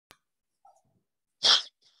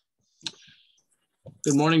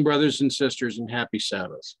Good morning, brothers and sisters, and happy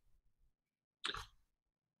Sabbath.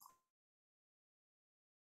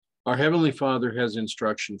 Our Heavenly Father has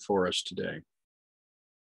instruction for us today.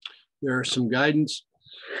 There are some guidance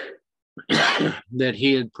that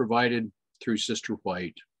He had provided through Sister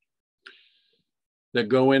White that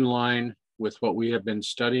go in line with what we have been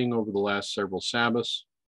studying over the last several Sabbaths,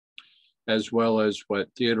 as well as what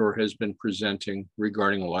Theodore has been presenting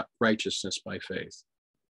regarding righteousness by faith.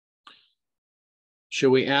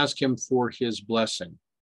 Shall we ask Him for His blessing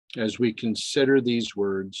as we consider these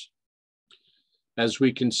words, as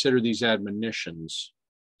we consider these admonitions,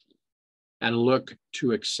 and look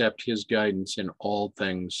to accept His guidance in all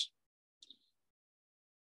things?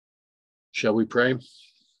 Shall we pray?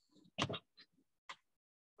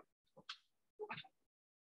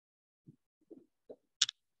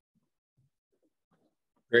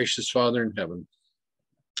 Gracious Father in heaven,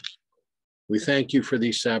 we thank You for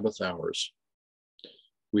these Sabbath hours.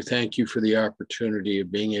 We thank You for the opportunity of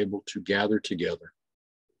being able to gather together,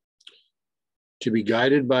 to be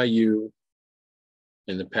guided by You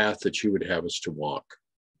in the path that You would have us to walk.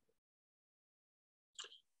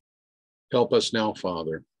 Help us now,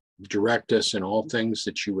 Father. Direct us in all things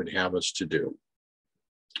that You would have us to do.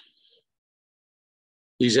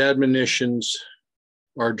 These admonitions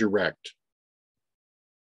are direct.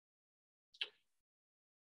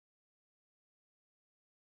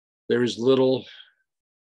 There is little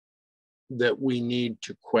that we need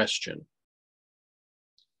to question,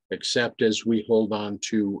 except as we hold on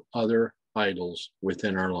to other idols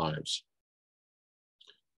within our lives.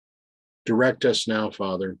 Direct us now,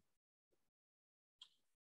 Father.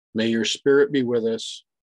 May Your Spirit be with us.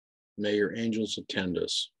 May Your angels attend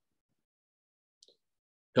us.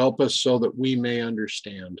 Help us so that we may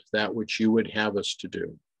understand that which You would have us to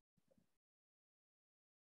do.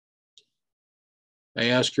 I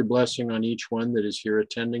ask Your blessing on each one that is here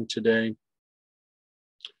attending today,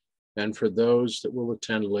 and for those that will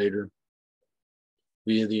attend later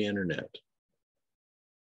via the internet.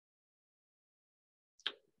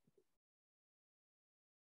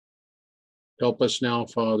 Help us now,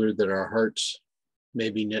 Father, that our hearts may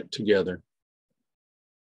be knit together,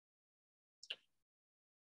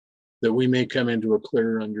 that we may come into a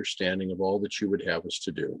clearer understanding of all that You would have us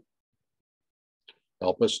to do.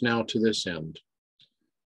 Help us now to this end.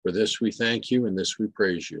 For this we thank You, and this we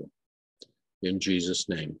praise You. In Jesus'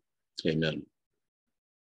 name, amen.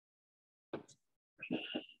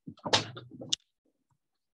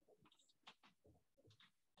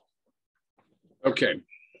 Okay.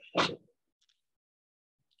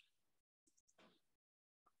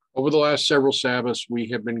 Over the last several Sabbaths, we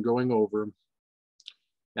have been going over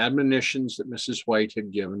admonitions that Mrs. White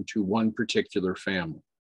had given to one particular family.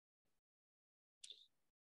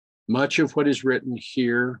 Much of what is written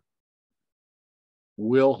here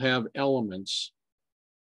will have elements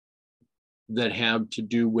that have to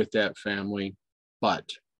do with that family, but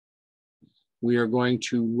we are going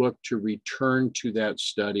to look to return to that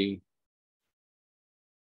study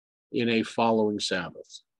in a following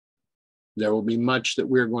Sabbath. There will be much that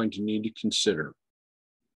we're going to need to consider.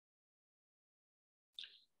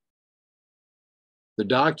 The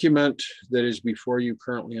document that is before you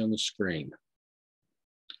currently on the screen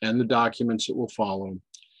and the documents that will follow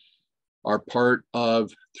are part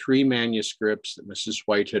of 3 manuscripts that Mrs.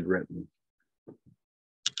 White had written.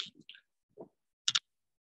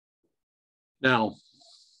 Now,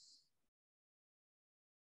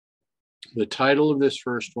 the title of this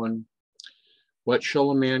first one, What Shall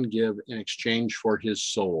a Man Give in Exchange for His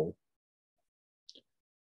Soul?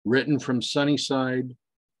 Written from Sunnyside,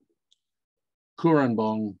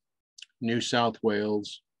 Cooranbong, New South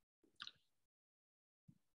Wales,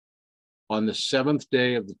 on the 7th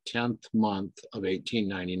day of the 10th month of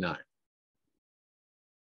 1899.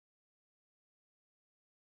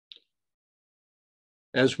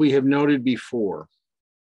 As we have noted before,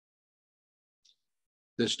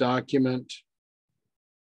 this document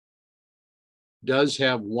does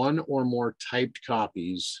have one or more typed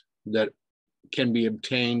copies that can be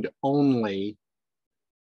obtained only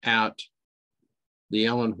at the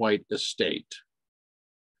Ellen White estate.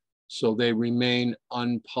 So they remain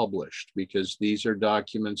unpublished because these are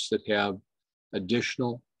documents that have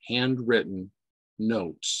additional handwritten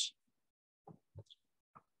notes.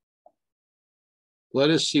 Let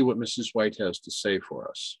us see what Mrs. White has to say for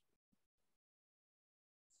us.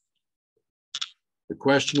 The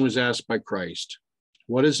question was asked by Christ,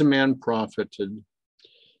 what is a man profited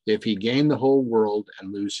if he gain the whole world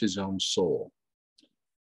and lose his own soul?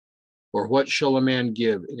 Or what shall a man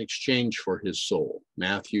give in exchange for his soul?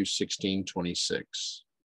 Matthew 16:26.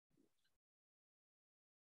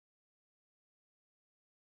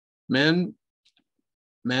 Man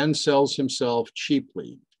sells himself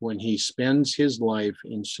cheaply when he spends his life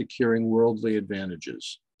in securing worldly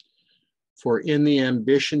advantages. For in the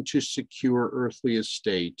ambition to secure earthly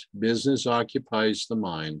estate, business occupies the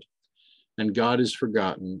mind, and God is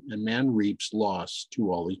forgotten, and man reaps loss to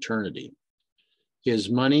all eternity. His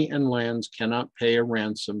money and lands cannot pay a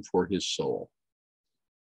ransom for his soul.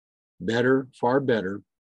 Better, far better,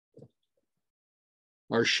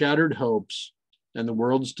 are shattered hopes and the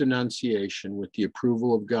world's denunciation with the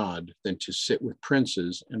approval of God than to sit with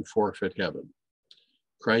princes and forfeit heaven.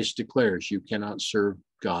 Christ declares you cannot serve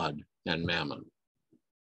God and mammon.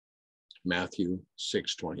 Matthew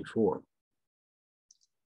 6:24.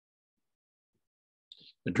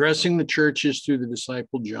 Addressing the churches through the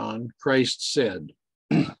disciple John, Christ said,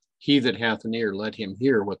 He that hath an ear, let him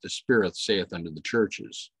hear what the Spirit saith unto the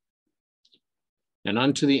churches. And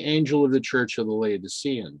unto the angel of the church of the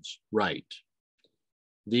Laodiceans write,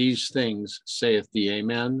 These things saith the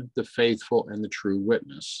Amen, the faithful and the true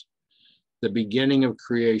witness, the beginning of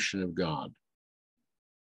creation of God.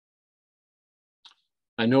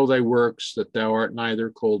 I know thy works, that thou art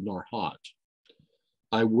neither cold nor hot.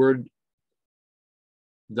 I would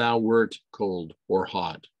thou wert cold or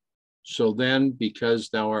hot. So then, because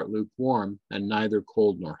thou art lukewarm and neither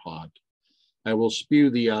cold nor hot, I will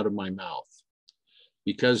spew thee out of my mouth.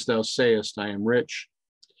 Because thou sayest, I am rich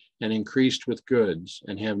and increased with goods,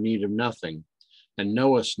 and have need of nothing, and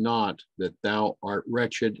knowest not that thou art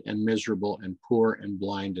wretched and miserable and poor and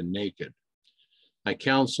blind and naked. I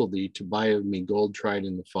counsel thee to buy of me gold tried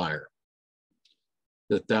in the fire,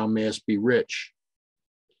 that thou mayest be rich,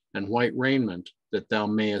 and white raiment, that thou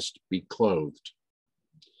mayest be clothed,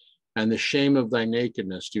 and the shame of thy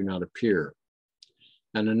nakedness do not appear,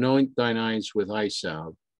 and anoint thine eyes with eye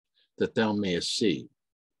salve, that thou mayest see.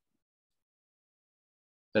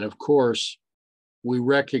 And of course, we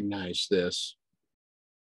recognize this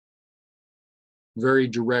very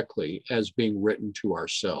directly as being written to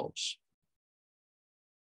ourselves.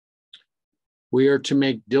 We are to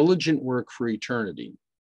make diligent work for eternity.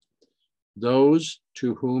 Those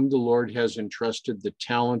to whom the Lord has entrusted the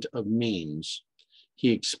talent of means,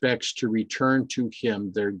 he expects to return to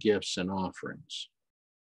him their gifts and offerings.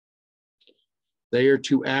 They are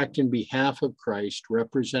to act in behalf of Christ,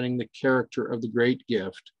 representing the character of the great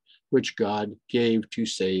gift which God gave to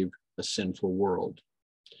save a sinful world.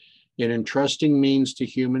 In entrusting means to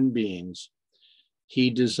human beings, he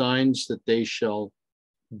designs that they shall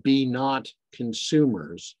be not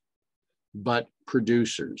consumers, but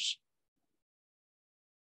producers.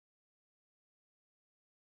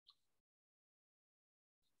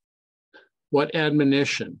 What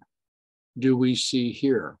admonition do we see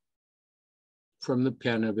here from the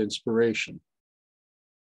pen of inspiration?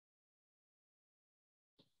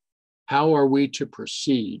 How are we to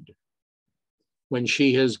proceed when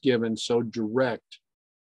she has given so direct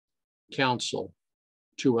counsel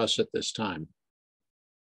to us at this time?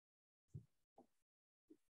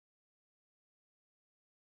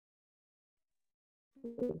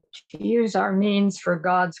 To use our means for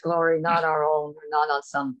God's glory, not our own, or not on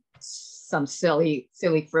some silly,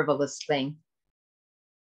 frivolous thing.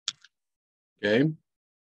 Okay.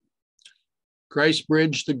 Christ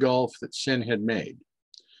bridged the gulf that sin had made,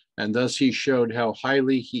 and thus he showed how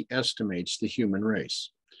highly he estimates the human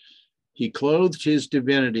race. He clothed his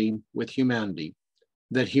divinity with humanity,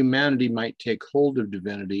 that humanity might take hold of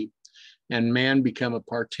divinity and man become a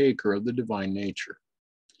partaker of the divine nature.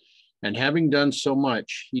 And having done so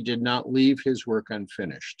much, he did not leave his work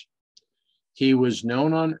unfinished. He was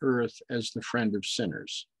known on earth as the friend of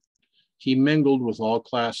sinners. He mingled with all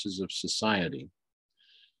classes of society,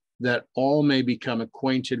 that all may become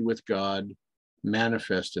acquainted with God,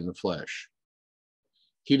 manifest in the flesh.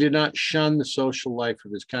 He did not shun the social life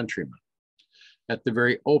of his countrymen. At the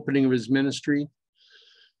very opening of his ministry,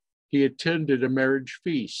 he attended a marriage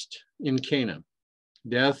feast in Cana.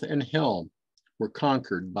 Death and hell were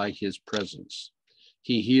conquered by his presence.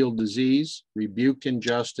 He healed disease, rebuked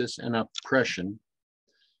injustice and oppression,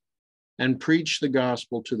 and preached the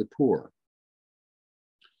gospel to the poor.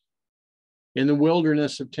 In the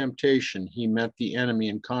wilderness of temptation, he met the enemy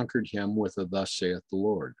and conquered him with a "Thus saith the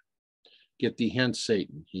Lord." "Get thee hence,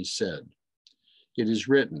 Satan," he said. "It is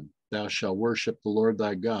written, Thou shalt worship the Lord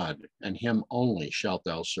thy God, and him only shalt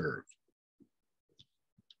thou serve."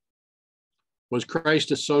 Was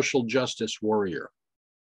Christ a social justice warrior?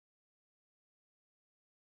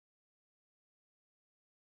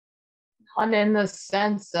 Not in the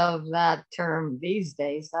sense of that term these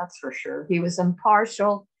days, that's for sure. He was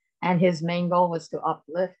impartial, and his main goal was to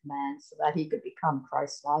uplift man so that he could become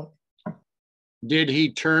Christ-like. Did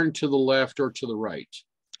he turn to the left or to the right?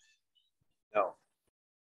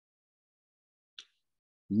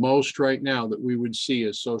 most right now that we would see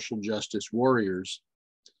as social justice warriors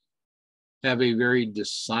have a very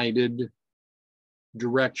decided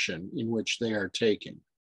direction in which they are taking.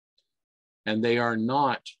 And they are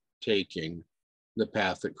not taking the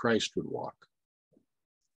path that Christ would walk.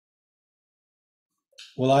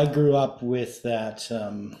 Well, I grew up with that,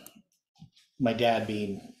 my dad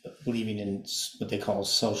believing in what they call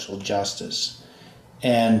social justice.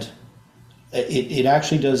 And it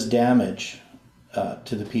actually does damage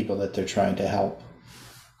to the people that they're trying to help.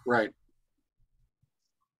 Right.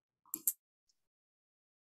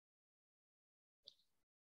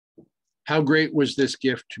 How great was this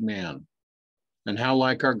gift to man, and how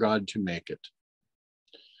like our God to make it.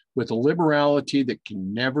 With a liberality that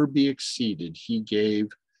can never be exceeded, he gave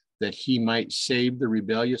that he might save the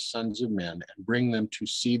rebellious sons of men and bring them to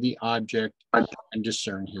see the object and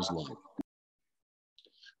discern his love.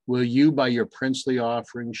 Will you, by your princely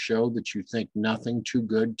offering, show that you think nothing too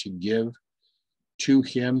good to give to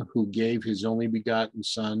him who gave his only begotten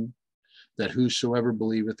Son, that whosoever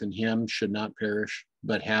believeth in him should not perish,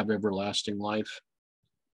 but have everlasting life?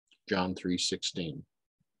 John 3:16.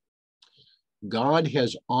 God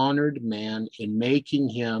has honored man in making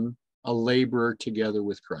him a laborer together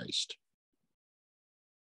with Christ.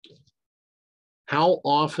 How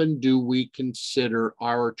often do we consider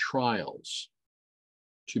our trials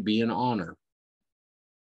to be an honor?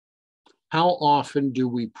 How often do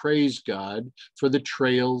we praise God for the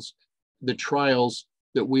trials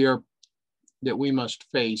that we must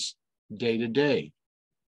face day to day?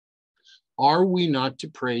 Are we not to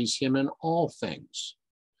praise him in all things?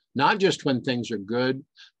 Not just when things are good,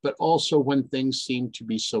 but also when things seem to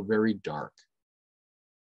be so very dark.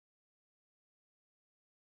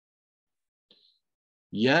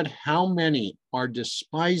 Yet how many are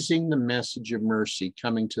despising the message of mercy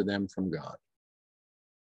coming to them from God?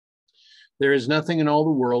 There is nothing in all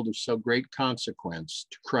the world of so great consequence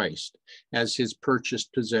to Christ as his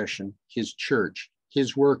purchased possession, his church,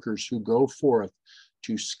 his workers who go forth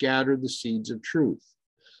to scatter the seeds of truth,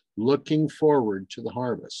 looking forward to the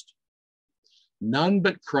harvest. None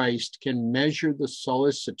but Christ can measure the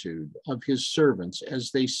solicitude of his servants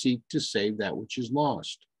as they seek to save that which is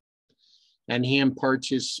lost. And he imparts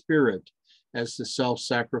his spirit as the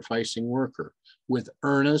self-sacrificing worker with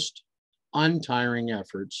earnest, untiring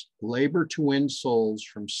efforts, labor to win souls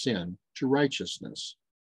from sin to righteousness.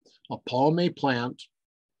 Paul may plant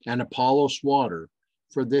and Apollos water,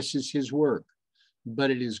 for this is his work,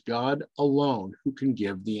 but it is God alone who can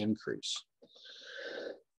give the increase.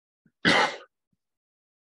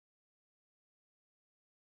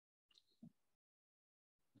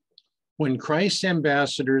 When Christ's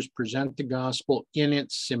ambassadors present the gospel in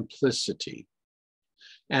its simplicity,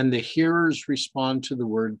 and the hearers respond to the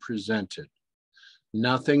word presented,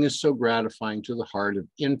 nothing is so gratifying to the heart of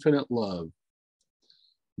infinite love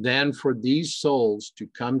than for these souls to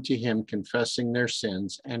come to him confessing their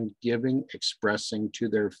sins and expressing to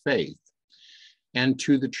their faith and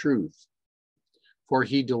to the truth, for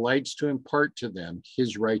he delights to impart to them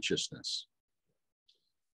his righteousness.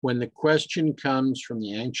 When the question comes from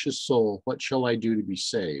the anxious soul, what shall I do to be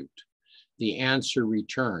saved? The answer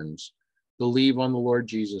returns, believe on the Lord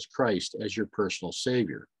Jesus Christ as your personal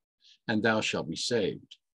Savior, and thou shalt be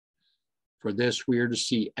saved. For this we are to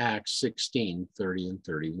see Acts 16:30 and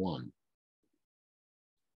 31.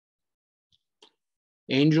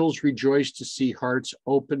 Angels rejoice to see hearts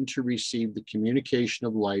open to receive the communication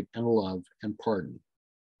of light and love and pardon.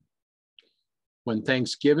 When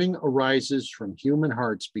thanksgiving arises from human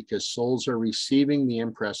hearts because souls are receiving the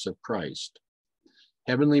impress of Christ,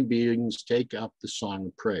 heavenly beings take up the song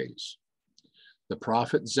of praise. The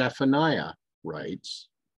prophet Zephaniah writes,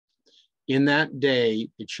 in that day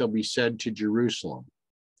it shall be said to Jerusalem,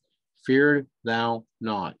 fear thou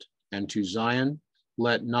not, and to Zion,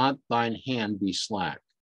 let not thine hand be slack.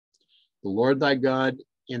 The Lord thy God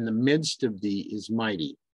in the midst of thee is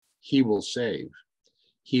mighty. He will save.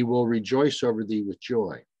 He will rejoice over thee with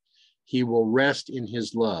joy. He will rest in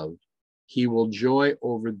his love. He will joy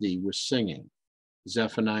over thee with singing.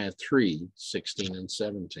 Zephaniah 3:16 and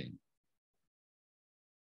 17.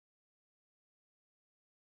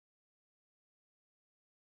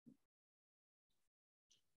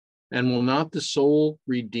 And will not the soul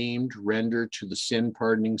redeemed render to the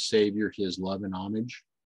sin-pardoning Savior his love and homage?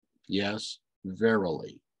 Yes,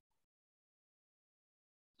 verily.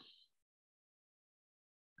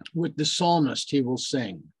 With the psalmist he will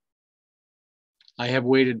sing, I have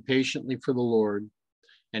waited patiently for the Lord,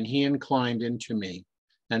 and he inclined unto me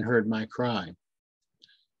and heard my cry.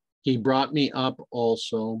 He brought me up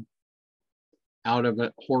also out of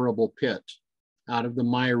a horrible pit, out of the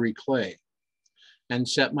miry clay, and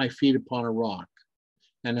set my feet upon a rock,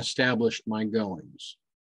 and established my goings.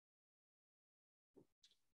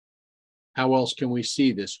 How else can we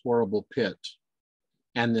see this horrible pit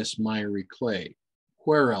and this miry clay?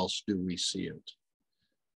 Where else do we see it?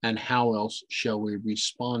 And how else shall we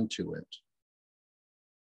respond to it?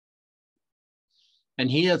 And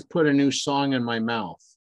he hath put a new song in my mouth,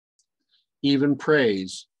 even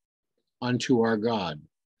praise unto our God.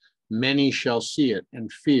 Many shall see it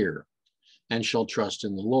and fear, and shall trust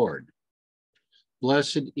in the Lord.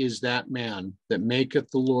 Blessed is that man that maketh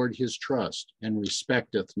the Lord his trust, and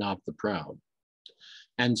respecteth not the proud,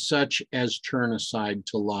 and such as turn aside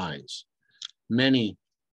to lies. Many,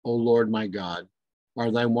 O Lord my God,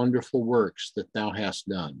 are thy wonderful works that thou hast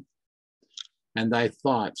done, and thy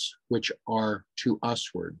thoughts which are to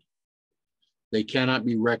usward. They cannot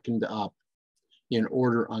be reckoned up in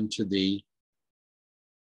order unto thee.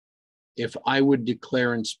 If I would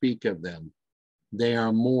declare and speak of them, they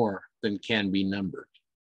are more than can be numbered.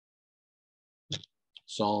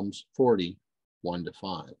 Psalms 40,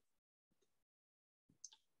 1-5.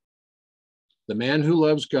 The man who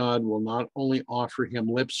loves God will not only offer him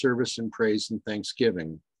lip service and praise and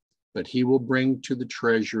thanksgiving, but he will bring to the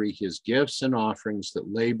treasury his gifts and offerings,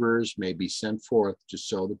 that laborers may be sent forth to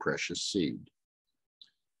sow the precious seed.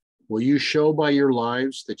 Will you show by your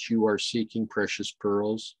lives that you are seeking precious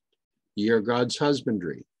pearls? Ye are God's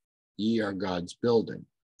husbandry, ye are God's building.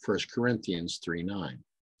 1 Corinthians 3:9.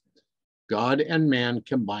 God and man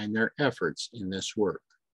combine their efforts in this work.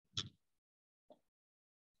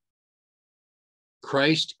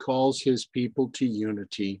 Christ calls his people to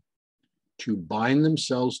unity, to bind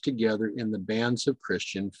themselves together in the bands of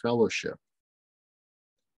Christian fellowship.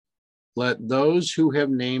 Let those who have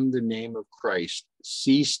named the name of Christ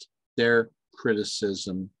cease their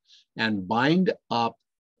criticism and bind up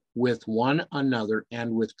with one another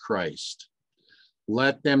and with Christ.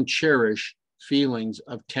 Let them cherish feelings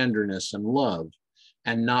of tenderness and love,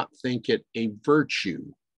 and not think it a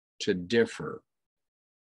virtue to differ.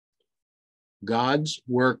 God's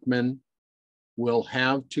workmen will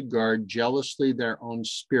have to guard jealously their own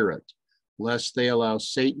spirit, lest they allow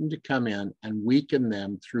Satan to come in and weaken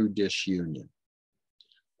them through disunion.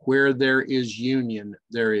 Where there is union,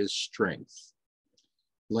 there is strength.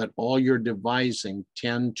 Let all your devising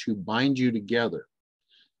tend to bind you together,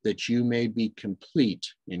 that you may be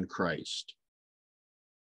complete in Christ.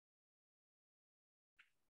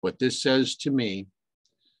 What this says to me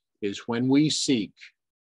is, when we seek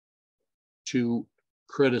to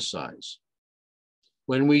criticize,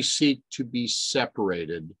 when we seek to be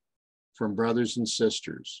separated from brothers and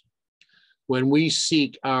sisters, when we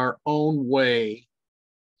seek our own way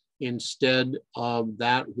instead of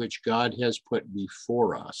that which God has put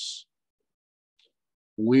before us,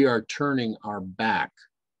 we are turning our back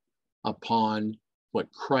upon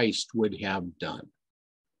what Christ would have done.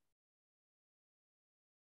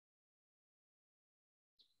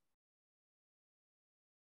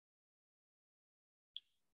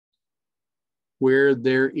 Where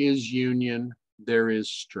there is union, there is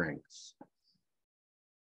strength.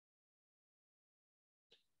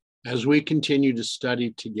 As we continue to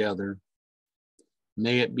study together,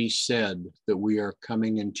 may it be said that we are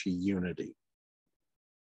coming into unity.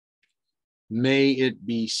 May it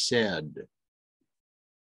be said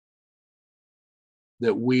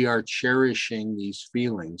that we are cherishing these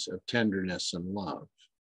feelings of tenderness and love.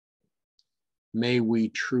 May we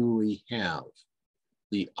truly have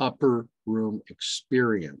the upper room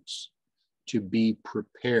experience to be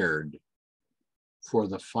prepared for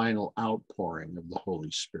the final outpouring of the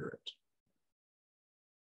Holy Spirit.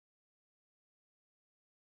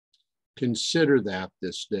 Consider that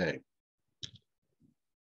this day.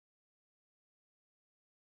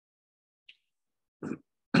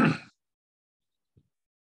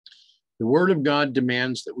 The Word of God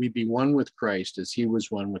demands that we be one with Christ as he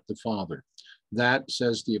was one with the Father. That,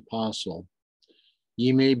 says the apostle,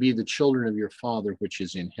 ye may be the children of your Father which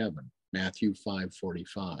is in heaven. Matthew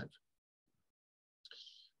 5:45.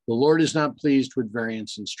 The Lord is not pleased with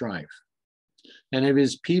variance and strife. And if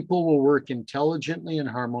his people will work intelligently and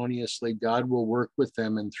harmoniously, God will work with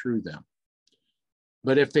them and through them.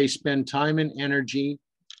 But if they spend time and energy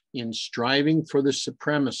in striving for the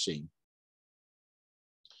supremacy,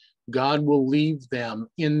 God will leave them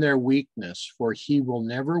in their weakness, for he will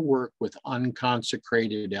never work with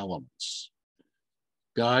unconsecrated elements.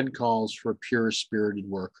 God calls for pure-spirited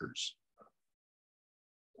workers.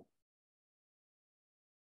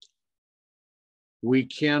 We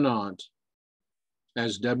cannot,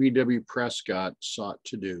 as W. Prescott sought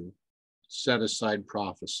to do, set aside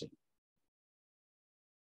prophecy.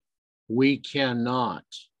 We cannot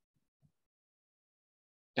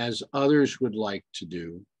as others would like to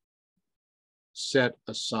do, set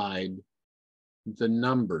aside the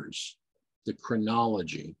numbers, the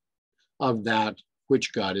chronology of that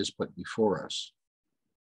which God has put before us.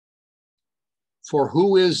 For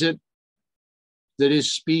who is it that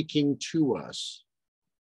is speaking to us,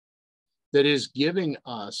 that is giving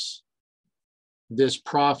us this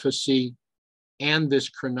prophecy and this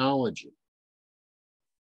chronology?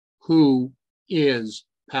 Who is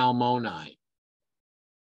Palmoni?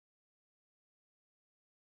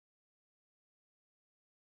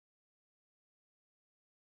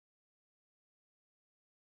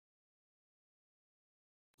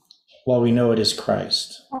 Well, we know it is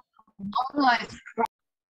Christ.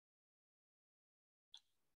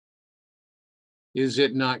 Is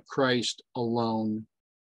it not Christ alone?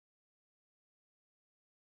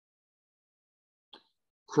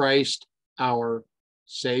 Christ our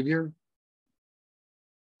Savior?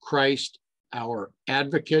 Christ our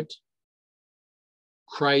advocate?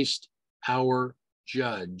 Christ our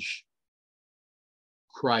judge?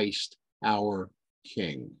 Christ our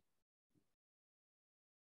King?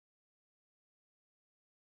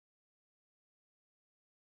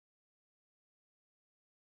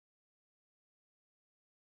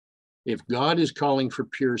 If God is calling for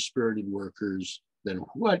pure-spirited workers, then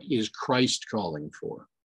what is Christ calling for?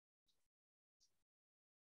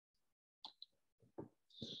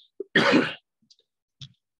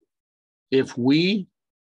 If we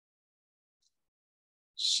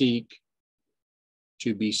seek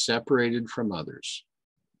to be separated from others,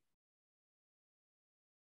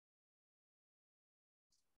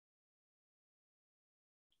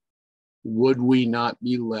 would we not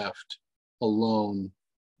be left alone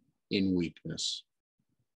in weakness?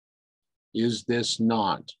 Is this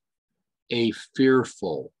not a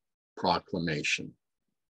fearful proclamation?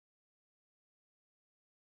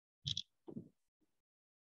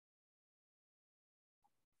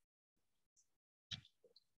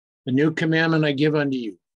 A new commandment I give unto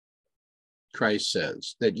you, Christ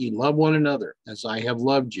says, that ye love one another as I have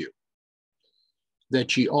loved you,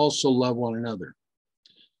 that ye also love one another.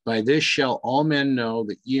 By this shall all men know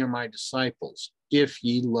that ye are my disciples, if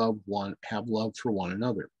ye have love for one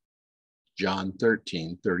another. John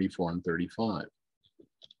 13, 34 and 35.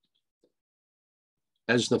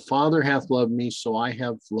 As the Father hath loved me, so I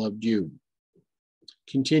have loved you.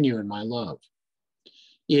 Continue in my love.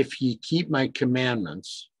 If ye keep my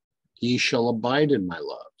commandments, ye shall abide in my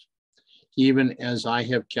love, even as I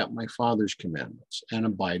have kept my Father's commandments and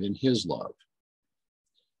abide in his love.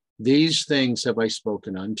 These things have I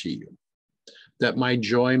spoken unto you, that my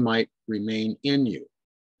joy might remain in you,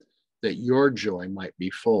 that your joy might be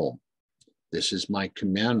full. This is my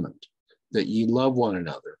commandment, that ye love one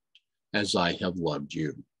another as I have loved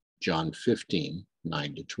you. John 15,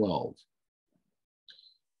 9 to 12.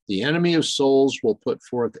 The enemy of souls will put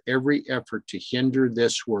forth every effort to hinder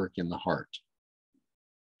this work in the heart.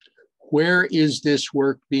 Where is this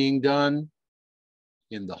work being done?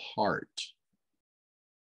 In the heart.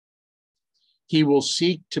 He will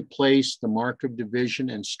seek to place the mark of division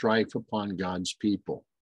and strife upon God's people.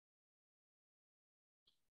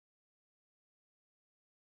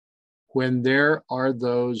 When there are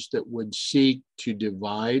those that would seek to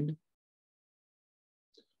divide,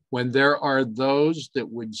 when there are those that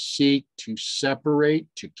would seek to separate,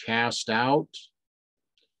 to cast out,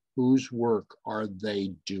 whose work are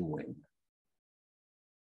they doing?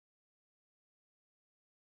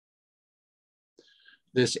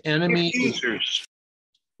 This enemy accusers.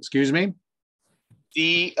 Excuse me?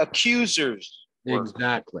 The accusers.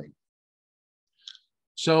 Exactly.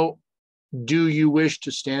 So, do you wish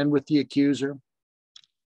to stand with the accuser?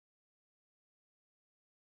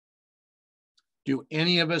 Do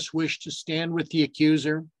any of us wish to stand with the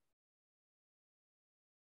accuser?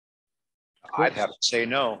 I'd have to say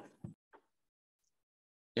no.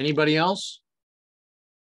 Anybody else?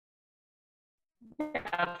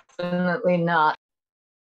 Definitely not.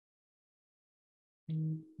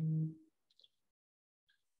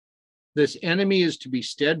 This enemy is to be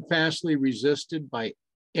steadfastly resisted by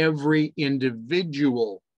every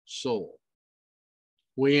individual soul.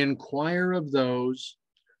 We inquire of those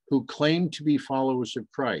who claim to be followers of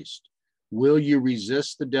Christ. Will you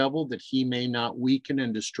resist the devil that he may not weaken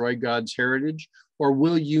and destroy God's heritage? Or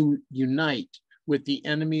will you unite with the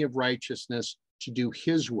enemy of righteousness to do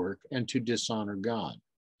his work and to dishonor God?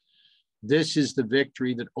 This is the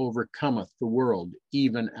victory that overcometh the world,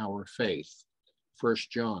 even our faith. 1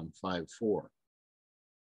 John 5:4.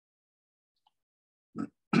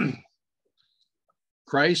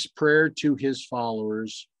 Christ's prayer to his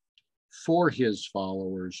followers for his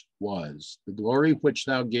followers was, the glory which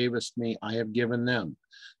thou gavest me, I have given them,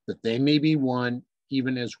 that they may be one,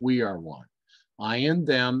 even as we are one. I in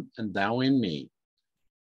them, and thou in me,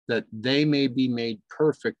 that they may be made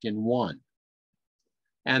perfect in one,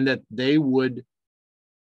 and that they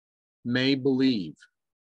may believe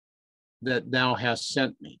that thou hast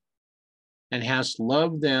sent me, and hast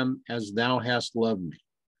loved them as thou hast loved me.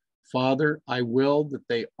 Father, I will that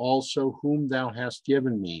they also whom thou hast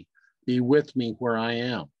given me be with me where I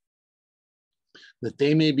am, that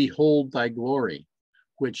they may behold thy glory,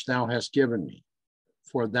 which thou hast given me.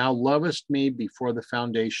 For thou lovest me before the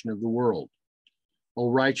foundation of the world. O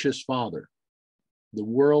righteous Father, the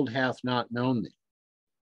world hath not known thee,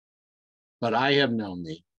 but I have known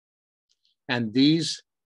thee, and these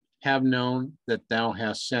have known that thou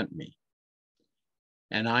hast sent me.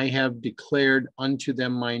 And I have declared unto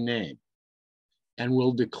them my name, and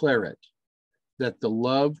will declare it, that the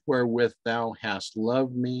love wherewith thou hast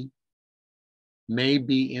loved me may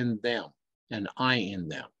be in them, and I in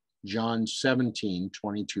them. John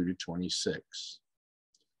 17:22-26.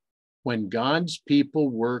 When God's people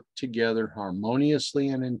work together harmoniously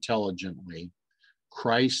and intelligently,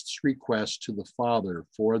 Christ's request to the Father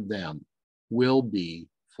for them will be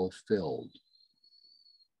fulfilled.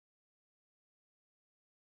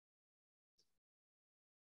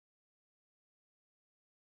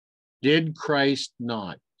 Did Christ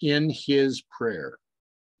not, in his prayer,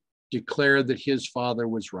 declare that his Father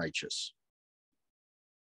was righteous?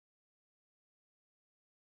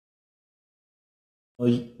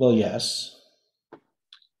 Well, yes.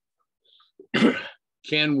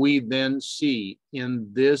 Can we then see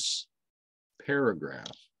in this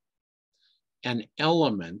paragraph an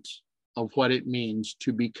element of what it means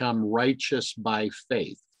to become righteous by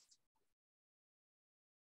faith?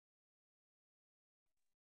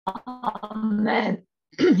 Amen.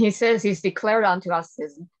 He says he's declared unto us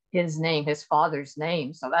his name, his Father's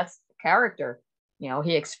name. So that's the character. You know,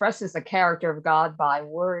 he expresses the character of God by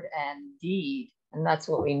word and deed. And that's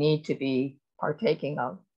what we need to be partaking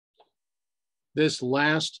of. This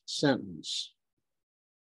last sentence,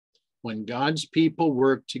 when God's people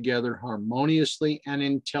work together harmoniously and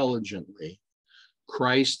intelligently,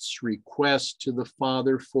 Christ's request to the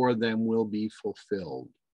Father for them will be fulfilled.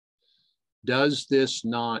 Does this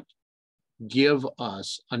not give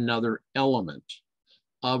us another element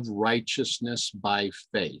of righteousness by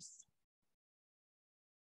faith?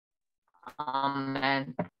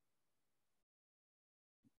 Amen.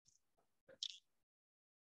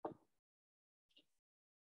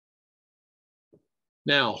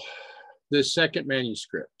 Now, the second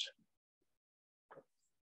manuscript,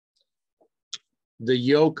 the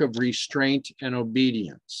yoke of restraint and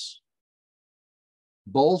obedience.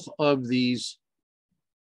 Both of these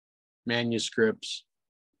manuscripts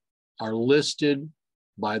are listed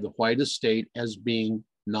by the White Estate as being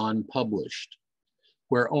non-published,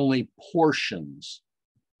 where only portions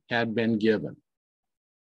had been given.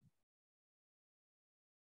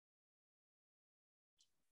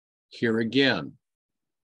 Here again,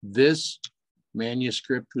 this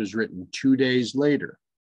manuscript was written 2 days later,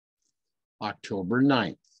 October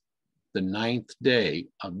 9th, the 9th day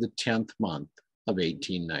of the 10th month of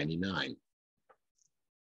 1899.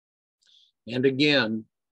 And again,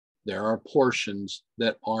 there are portions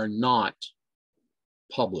that are not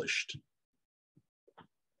published.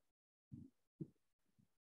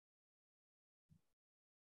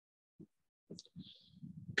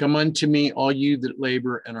 Come unto me, all you that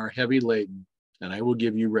labor and are heavy laden, and I will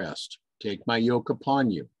give you rest. Take my yoke upon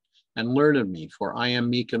you, and learn of me, for I am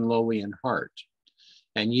meek and lowly in heart,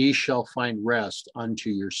 and ye shall find rest unto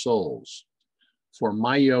your souls. For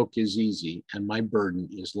my yoke is easy, and my burden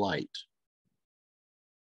is light.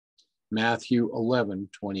 Matthew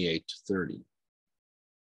 11:28-30.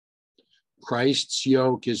 Christ's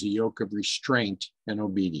yoke is a yoke of restraint and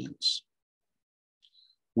obedience.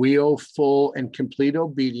 We owe full and complete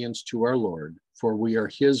obedience to our Lord, for we are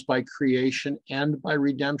his by creation and by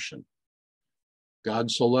redemption.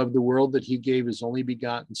 God so loved the world that he gave his only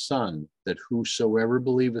begotten Son, that whosoever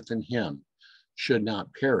believeth in him should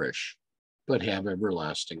not perish, but have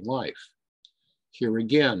everlasting life. Here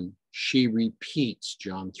again, she repeats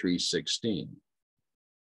John 3:16.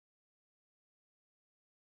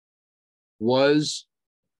 Was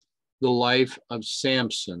the life of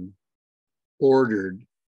Samson ordered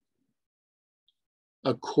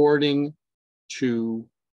according to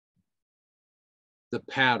the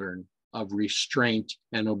pattern of restraint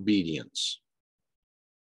and obedience?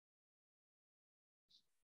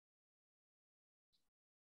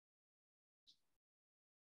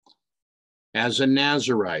 As a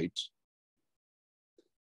Nazirite,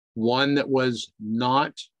 one that was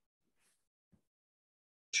not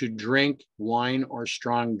to drink wine or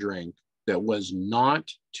strong drink, that was not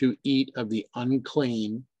to eat of the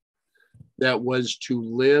unclean, that was to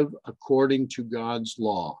live according to God's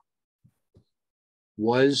law.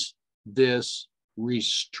 Was this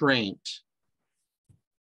restraint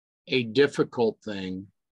a difficult thing?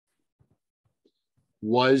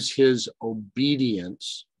 Was his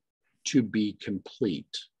obedience to be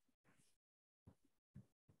complete?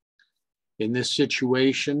 In this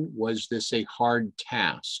situation, was this a hard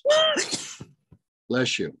task?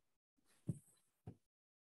 Bless you.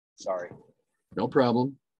 Sorry. No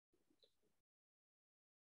problem.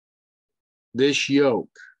 This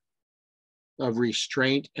yoke of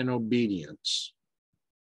restraint and obedience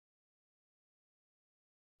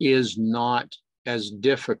is not as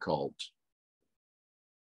difficult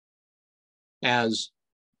as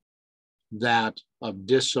that of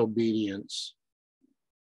disobedience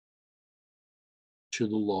to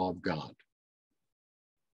the law of God.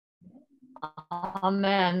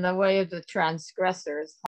 Amen. The way of the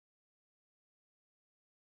transgressors.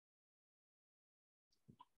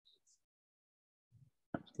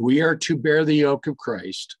 We are to bear the yoke of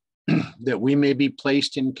Christ, that we may be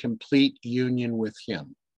placed in complete union with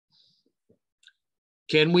him.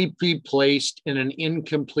 Can we be placed in an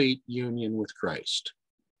incomplete union with Christ?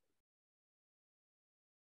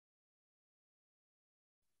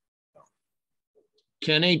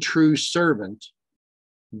 Can a true servant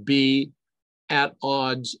be at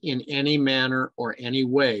odds in any manner or any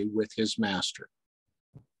way with his master?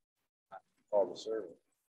 Call the servant.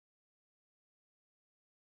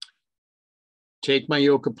 Take my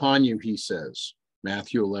yoke upon you, he says,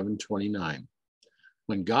 Matthew 11:29.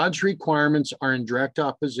 When God's requirements are in direct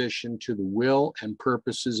opposition to the will and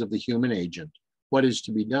purposes of the human agent, what is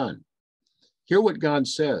to be done? Hear what God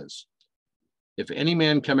says. If any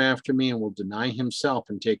man come after me and will deny himself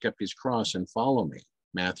and take up his cross and follow me,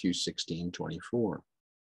 Matthew 16:24.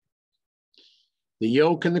 The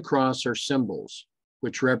yoke and the cross are symbols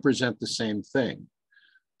which represent the same thing,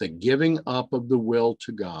 the giving up of the will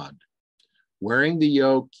to God. Wearing the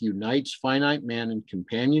yoke unites finite man in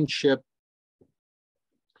companionship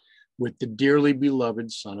with the dearly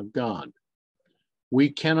beloved Son of God. We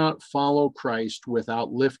cannot follow Christ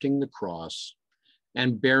without lifting the cross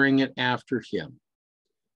and bearing it after him.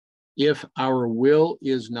 If our will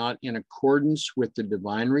is not in accordance with the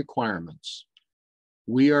divine requirements,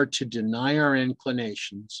 we are to deny our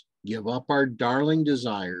inclinations, give up our darling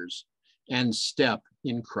desires, and step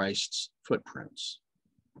in Christ's footprints.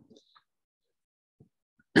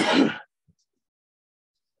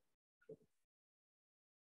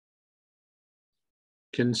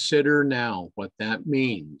 Consider now what that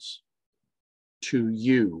means to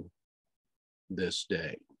you this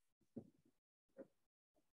day.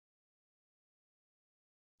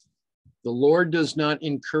 The Lord does not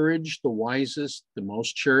encourage the wisest, the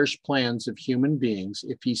most cherished plans of human beings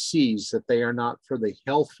if he sees that they are not for the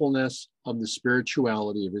healthfulness of the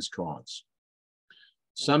spirituality of his cause.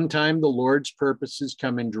 Sometimes the Lord's purposes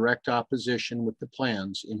come in direct opposition with the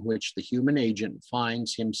plans in which the human agent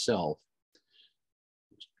finds himself.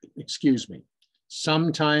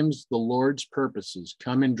 Sometimes the Lord's purposes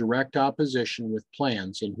come in direct opposition with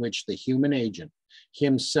plans in which the human agent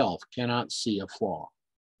himself cannot see a flaw.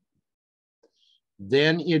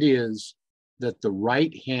 Then it is that the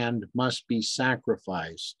right hand must be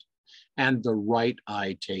sacrificed and the right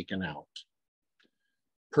eye taken out.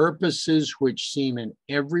 Purposes which seem in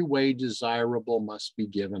every way desirable must be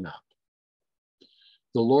given up.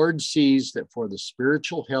 The Lord sees that for the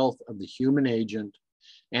spiritual health of the human agent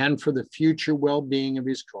and for the future well-being of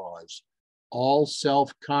his cause, all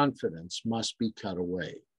self-confidence must be cut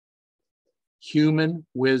away. Human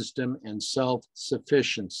wisdom and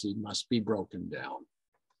self-sufficiency must be broken down.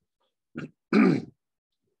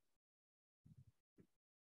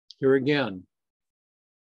 Here again,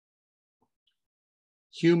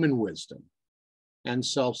 human wisdom and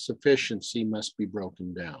self-sufficiency must be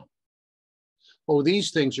broken down. Oh,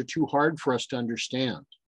 these things are too hard for us to understand.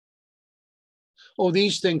 Oh,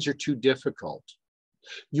 these things are too difficult.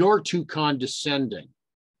 You're too condescending.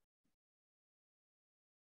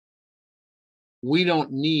 We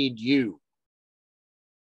don't need you.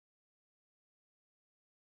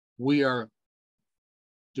 We are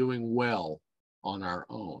doing well on our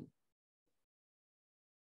own.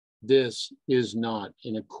 This is not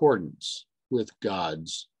in accordance with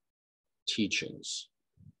God's teachings.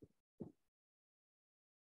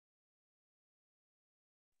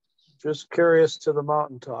 Just carry us to the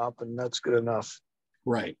mountaintop, and that's good enough.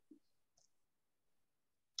 Right.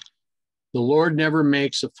 The Lord never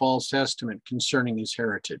makes a false estimate concerning his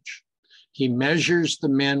heritage. He measures the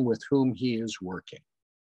men with whom he is working.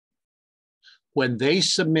 When they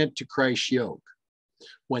submit to Christ's yoke,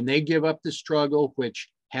 when they give up the struggle which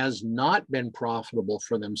has not been profitable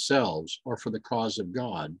for themselves or for the cause of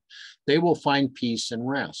God, they will find peace and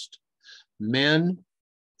rest. Men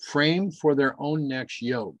frame for their own necks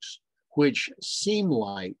yokes, which seem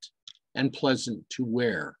light and pleasant to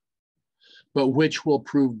wear, but which will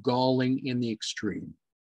prove galling in the extreme.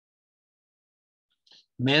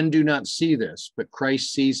 Men do not see this, but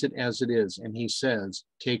Christ sees it as it is, and he says,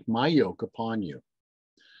 "Take my yoke upon you."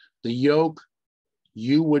 The yoke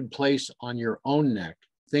you would place on your own neck,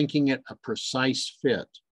 thinking it a precise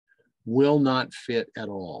fit, will not fit at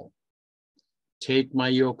all. Take my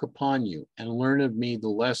yoke upon you and learn of me the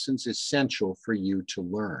lessons essential for you to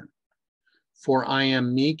learn. For I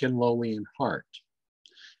am meek and lowly in heart,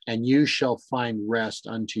 and you shall find rest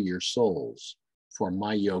unto your souls. For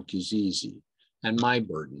my yoke is easy and my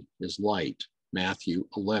burden is light. Matthew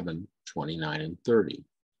 11:29 and 30.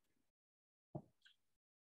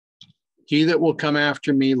 He that will come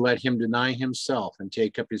after me, let him deny himself and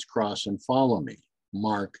take up his cross and follow me.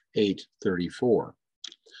 Mark 8:34.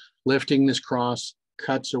 Lifting this cross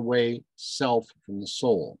cuts away self from the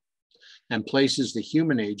soul and places the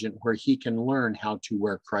human agent where he can learn how to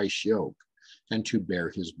wear Christ's yoke and to bear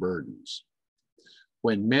his burdens.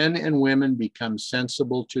 When men and women become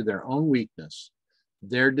sensible to their own weakness,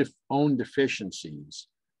 their own deficiencies,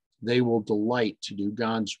 they will delight to do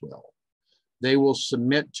God's will. They will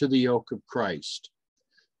submit to the yoke of Christ.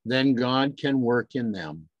 Then God can work in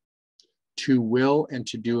them to will and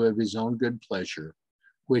to do of his own good pleasure,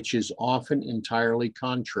 which is often entirely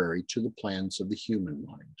contrary to the plans of the human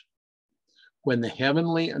mind. When the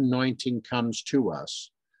heavenly anointing comes to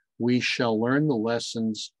us, we shall learn the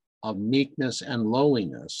lessons of meekness and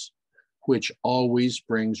lowliness, which always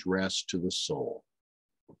brings rest to the soul.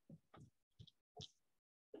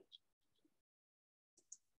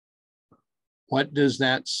 What does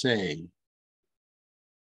that say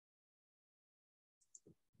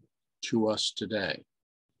to us today?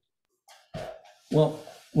 Well,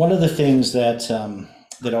 one of the things that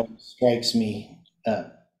that always strikes me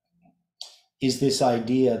is this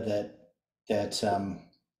idea that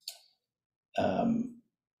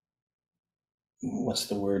what's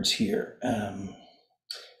the words here?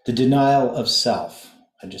 The denial of self.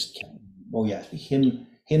 I just can't. Oh yeah, him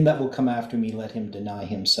that will come after me, let him deny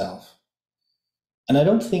himself. And I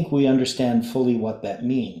don't think we understand fully what that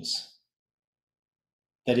means.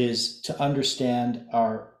 That is, to understand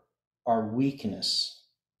our weakness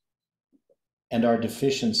and our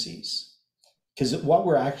deficiencies. Because what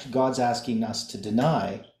God's asking us to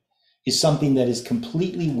deny is something that is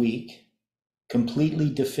completely weak, completely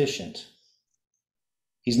deficient.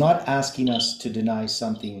 He's not asking us to deny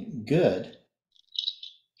something good.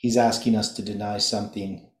 He's asking us to deny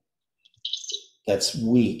something that's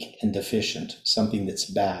weak and deficient, something that's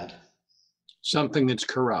bad. Something that's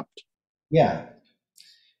corrupt. Yeah.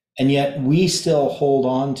 And yet we still hold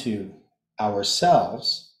on to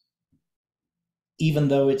ourselves, even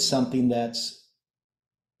though it's something that's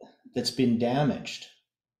been damaged.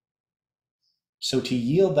 So to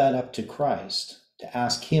yield that up to Christ, to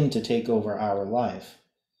ask him to take over our life,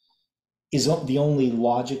 is the only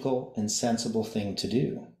logical and sensible thing to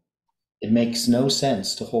do. It makes no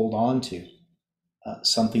sense to hold on to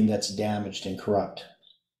something that's damaged and corrupt.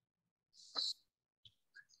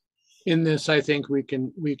 In this, I think we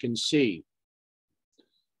can see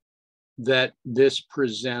that this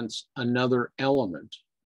presents another element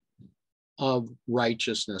of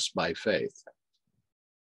righteousness by faith.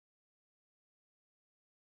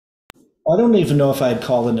 I don't even know if I'd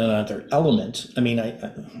call it another element. I mean,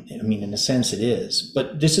 I mean, in a sense it is,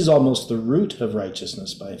 but this is almost the root of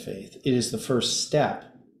righteousness by faith. It is the first step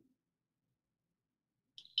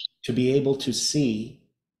to be able to see.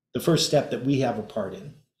 The first step that we have a part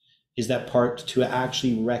in is that part to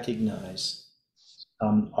actually recognize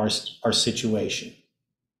our situation.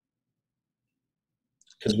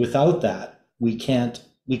 Because without that, we can't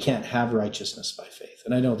have righteousness by faith.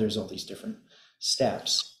 And I know there's all these different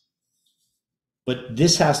steps. But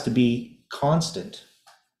this has to be constant.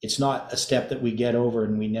 It's not a step that we get over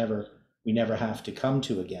and we never have to come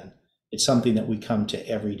to again. It's something that we come to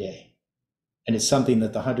every day. And it's something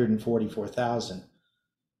that the 144,000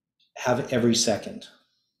 have every second.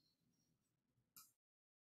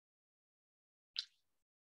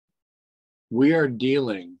 We are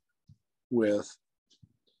dealing with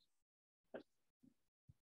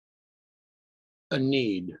a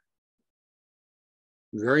need,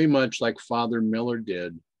 very much like Father Miller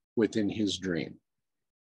did within his dream.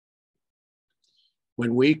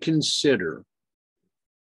 when we consider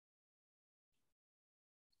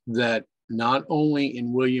that not only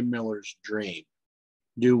in William Miller's dream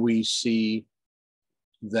do we see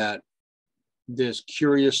that this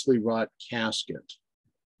curiously wrought casket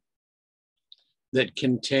that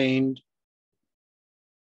contained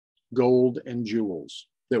gold and jewels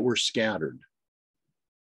that were scattered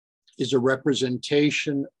is a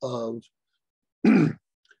representation of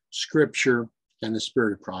scripture and the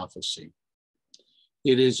spirit of prophecy.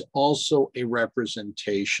 It is also a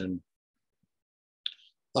representation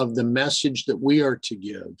of the message that we are to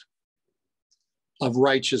give of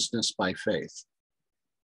righteousness by faith.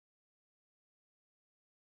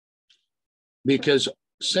 Because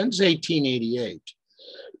since 1888,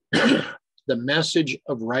 the message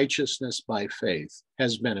of righteousness by faith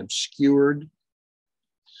has been obscured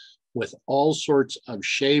with all sorts of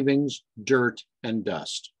shavings, dirt, and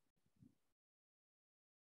dust.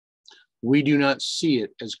 We do not see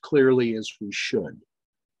it as clearly as we should.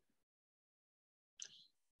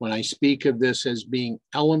 When I speak of this as being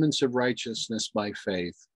elements of righteousness by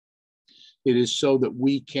faith, it is so that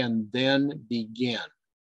we can then begin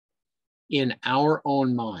in our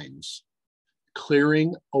own minds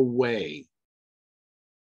clearing away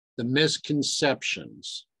the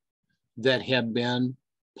misconceptions that have been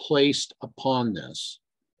placed upon this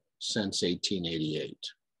since 1888.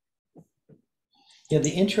 Yeah, the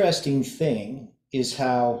interesting thing is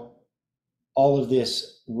how all of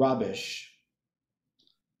this rubbish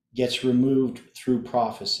gets removed through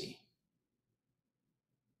prophecy.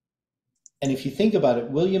 And if you think about it,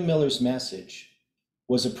 William Miller's message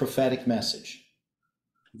was a prophetic message.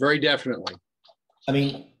 Very definitely. I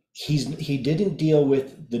mean, he didn't deal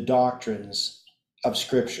with the doctrines of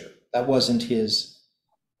Scripture. That wasn't his.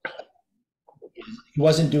 He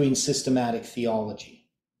wasn't doing systematic theology.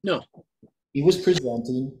 No. He was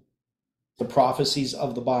presenting the prophecies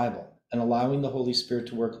of the Bible and allowing the Holy Spirit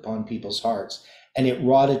to work upon people's hearts. And it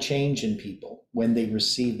wrought a change in people when they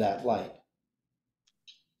received that light.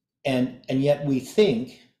 And yet we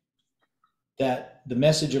think that the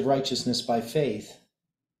message of righteousness by faith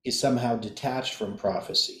is somehow detached from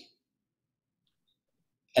prophecy.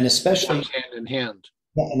 And especially hand in hand.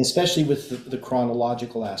 And especially with the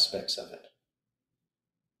chronological aspects of it.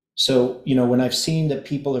 So, when I've seen that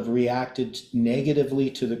people have reacted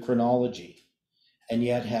negatively to the chronology and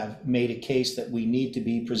yet have made a case that we need to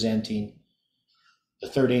be presenting the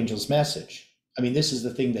third angel's message. I mean, this is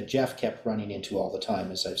the thing that Jeff kept running into all the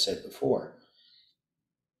time, as I've said before.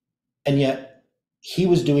 And yet he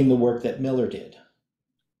was doing the work that Miller did.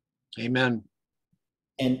 Amen.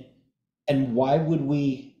 And why would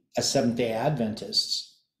we, as Seventh-day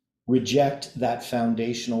Adventists, reject that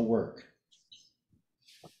foundational work?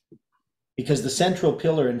 Because the central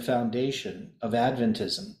pillar and foundation of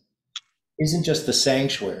Adventism isn't just the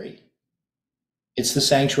sanctuary. It's the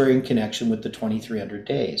sanctuary in connection with the 2300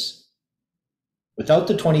 days. Without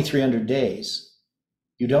the 2300 days,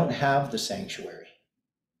 you don't have the sanctuary.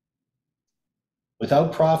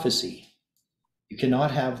 Without prophecy, you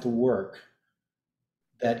cannot have the work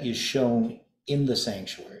that is shown in the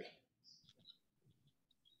sanctuary.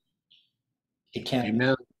 It can't.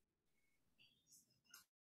 Amen.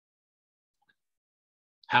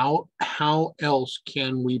 How else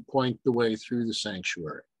can we point the way through the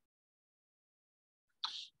sanctuary?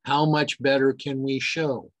 How much better can we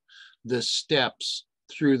show the steps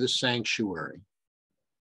through the sanctuary?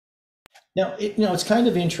 Now, it's kind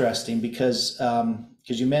of interesting because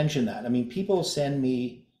you mentioned that. I mean, people send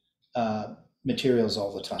me materials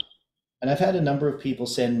all the time. And I've had a number of people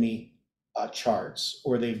send me charts,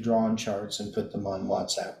 or they've drawn charts and put them on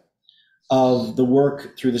WhatsApp of the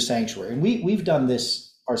work through the sanctuary. And we've done this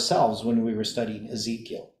ourselves when we were studying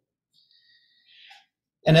Ezekiel.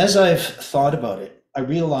 And as I've thought about it, I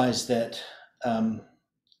realized that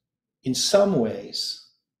in some ways,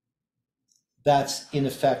 that's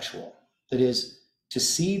ineffectual. That is, to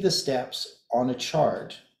see the steps on a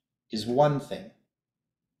chart is one thing,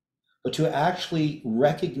 but to actually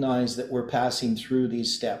recognize that we're passing through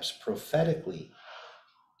these steps prophetically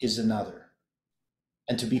is another.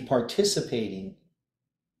 And to be participating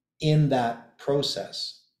in that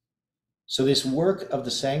process. So this work of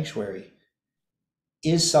the sanctuary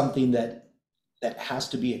is something that has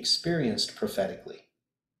to be experienced prophetically.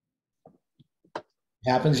 It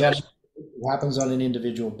happens on an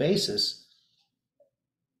individual basis,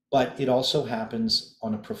 but it also happens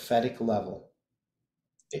on a prophetic level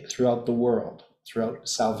throughout the world, throughout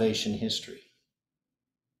salvation history.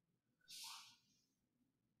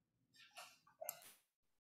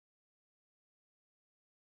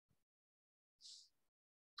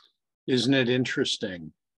 Isn't it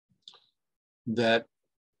interesting that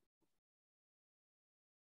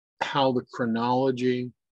how the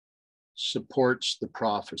chronology supports the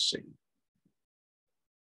prophecy.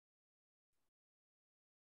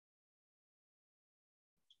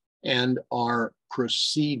 And are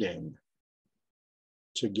proceeding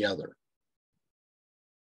together.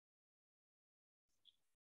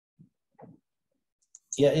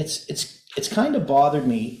 Yeah, it's kind of bothered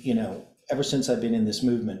me, you know, ever since I've been in this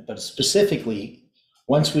movement, but specifically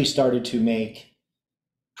once we started to make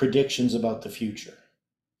predictions about the future,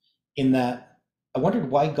 in that I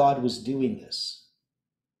wondered why God was doing this.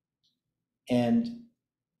 And,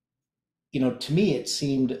 you know, to me, it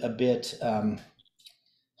seemed a bit,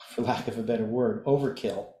 for lack of a better word,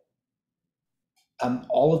 overkill.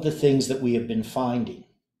 All of the things that we have been finding,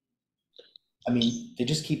 I mean, they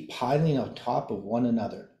just keep piling on top of one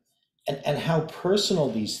another. And how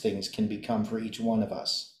personal these things can become for each one of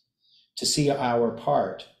us to see our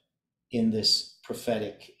part in this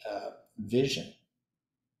prophetic vision.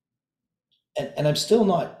 And I'm still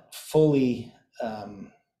not fully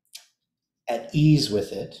at ease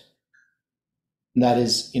with it. And that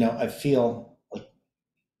is, you know, I feel like,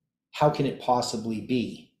 how can it possibly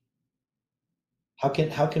be? How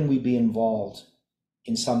can we be involved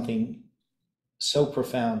in something so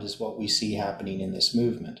profound as what we see happening in this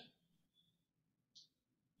movement?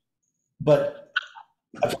 But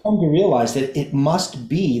I've come to realize that it must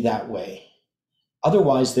be that way.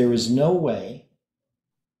 Otherwise, there is no way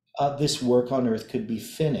this work on earth could be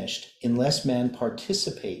finished unless man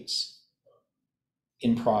participates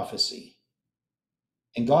in prophecy.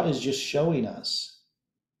 And God is just showing us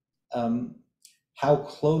how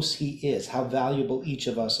close he is, how valuable each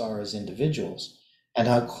of us are as individuals, and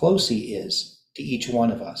how close he is to each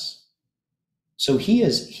one of us. So he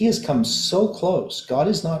has come so close. God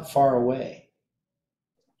is not far away.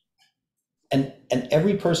 And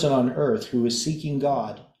every person on earth who is seeking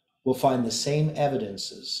God will find the same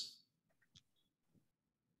evidences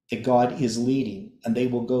that God is leading, and they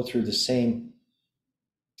will go through the same,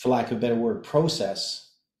 for lack of a better word, process.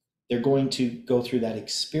 They're going to go through that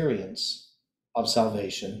experience of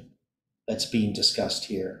salvation that's being discussed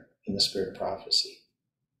here in the Spirit of Prophecy.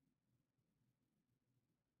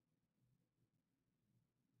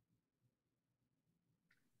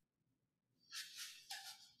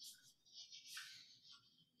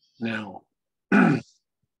 Now, I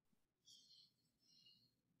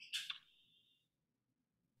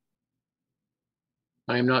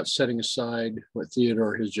am not setting aside what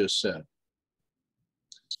Theodore has just said,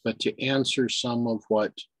 but to answer some of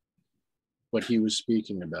what he was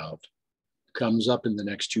speaking about comes up in the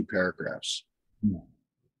next two paragraphs.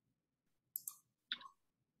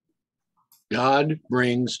 God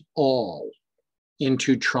brings all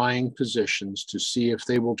into trying positions to see if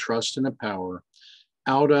they will trust in a power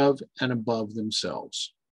out of and above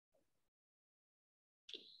themselves.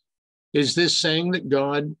 Is this saying that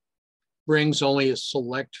God brings only a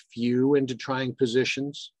select few into trying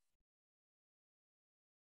positions?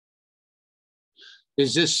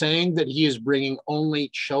 Is this saying that he is bringing only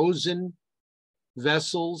chosen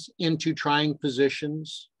vessels into trying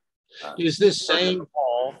positions? Is this saying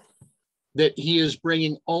that he is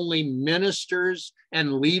bringing only ministers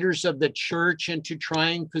and leaders of the church into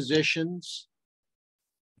trying positions?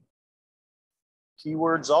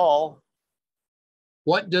 Keywords all.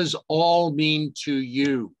 What does all mean to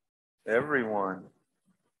you? Everyone.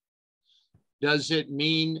 Does it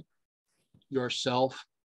mean yourself?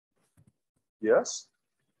 Yes.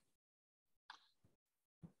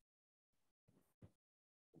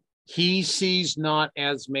 He sees not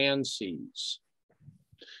as man sees.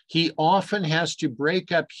 He often has to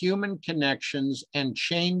break up human connections and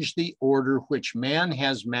change the order which man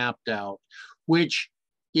has mapped out, which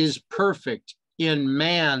is perfect in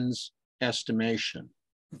man's estimation.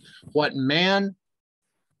 What man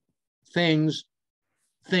thinks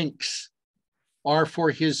are for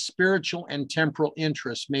his spiritual and temporal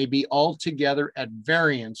interests may be altogether at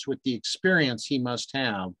variance with the experience he must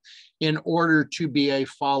have in order to be a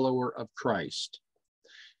follower of Christ.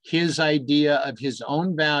 His idea of his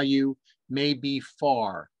own value may be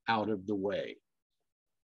far out of the way.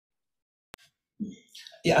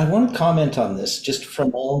 Yeah, I want to comment on this just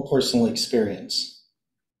from my own personal experience.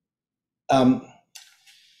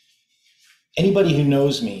 Anybody who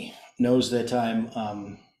knows me knows that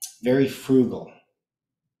I'm very frugal.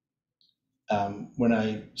 When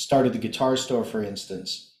I started the guitar store, for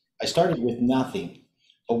instance, I started with nothing.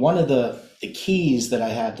 But one of the keys that I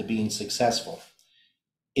had to being successful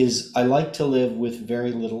is I like to live with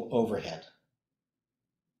very little overhead.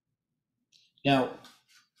 Now,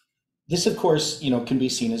 this, of course, can be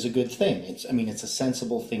seen as a good thing. It's a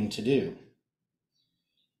sensible thing to do.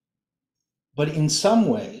 But in some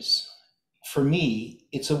ways, for me,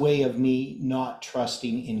 it's a way of me not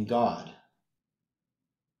trusting in God.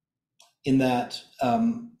 In that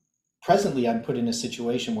presently I'm put in a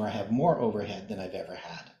situation where I have more overhead than I've ever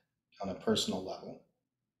had on a personal level.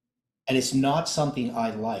 And it's not something I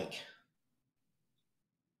like,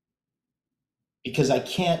 because I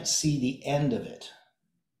can't see the end of it.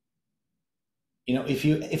 You know, if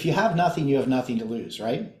you have nothing, you have nothing to lose,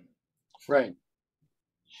 right? Right.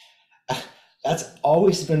 That's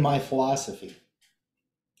always been my philosophy.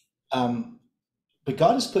 But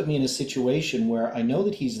God has put me in a situation where I know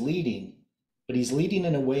that he's leading, but he's leading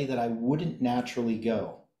in a way that I wouldn't naturally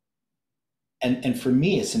go. And for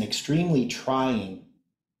me, it's an extremely trying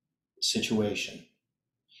situation.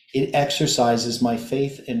 It exercises my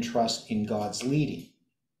faith and trust in God's leading.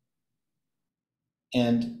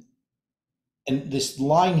 And this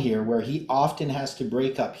line here, where he often has to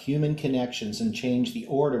break up human connections and change the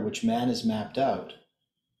order which man has mapped out.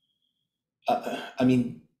 I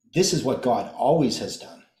mean, this is what God always has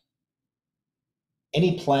done.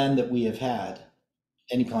 Any plan that we have had,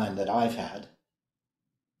 any plan that I've had,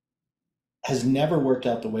 has never worked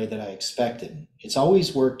out the way that I expected. It's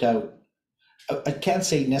always worked out, I can't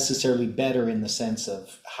say necessarily better in the sense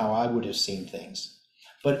of how I would have seen things,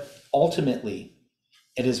 but ultimately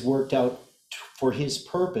it has worked out for his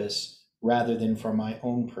purpose rather than for my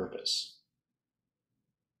own purpose.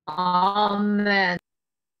 Amen.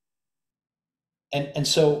 And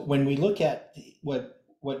so when we look at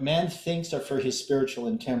what man thinks are for his spiritual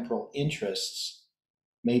and temporal interests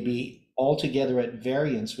may be altogether at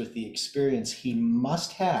variance with the experience he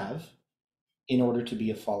must have in order to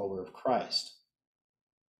be a follower of Christ.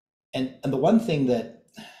 And the one thing that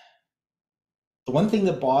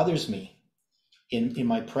bothers me in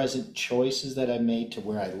my present choices that I've made to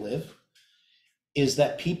where I live is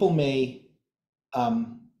that people may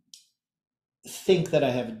think that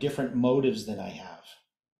I have different motives than I have.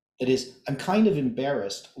 That is, I'm kind of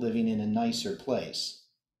embarrassed living in a nicer place.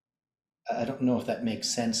 I don't know if that makes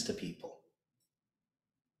sense to people.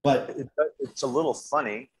 But It's a little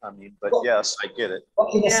funny. I mean, but well, yes, I get it.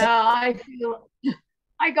 well, Yeah, I feel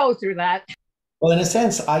I go through that. well, in a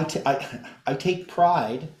sense, I take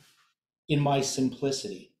pride in my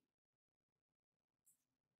simplicity.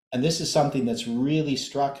 And this is something that's really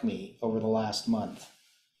struck me over the last month.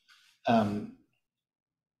 And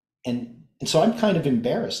so I'm kind of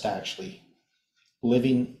embarrassed, actually,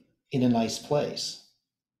 living in a nice place.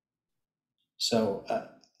 So,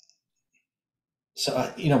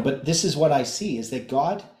 but this is what I see, is that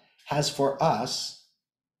God has for us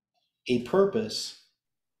a purpose,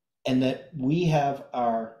 and that we have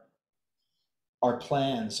our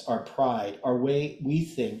plans, our pride, our way we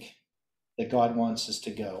think that God wants us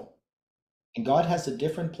to go. And God has a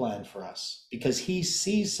different plan for us because he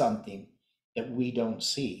sees something that we don't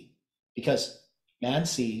see. Because man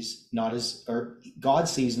sees not as, or God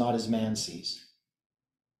sees not as man sees.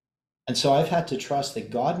 And so I've had to trust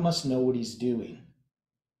that God must know what he's doing,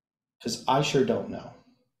 because I sure don't know.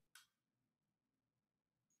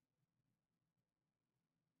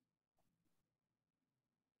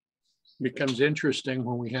 Becomes interesting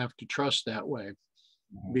when we have to trust that way,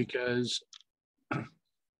 because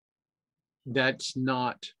that's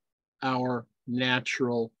not our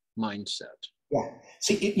natural mindset. Yeah.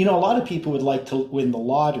 See, a lot of people would like to win the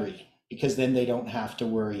lottery because then they don't have to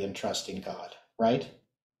worry and trust in God, right?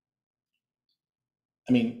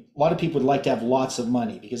 I mean, a lot of people would like to have lots of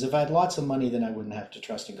money, because if I had lots of money, then I wouldn't have to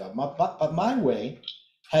trust in God. But my way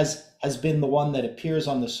has been the one that appears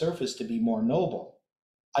on the surface to be more noble.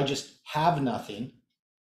 I just have nothing,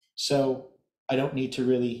 so I don't need to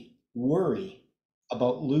really worry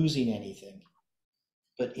about losing anything.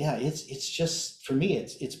 But yeah, it's just, for me,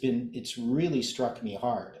 it's really struck me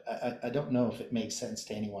hard. I don't know if it makes sense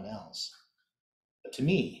to anyone else, but to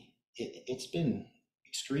me, it's been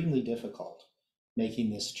extremely difficult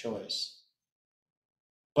making this choice.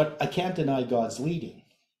 But I can't deny God's leading.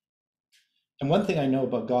 And one thing I know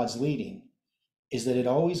about God's leading is that it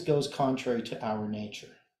always goes contrary to our nature.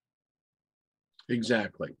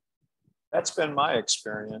 Exactly. That's been my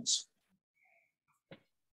experience.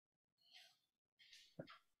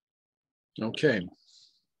 Okay.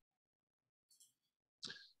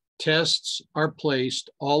 Tests are placed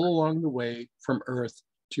all along the way from earth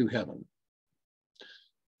to heaven.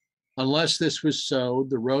 Unless this was so,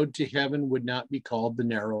 the road to heaven would not be called the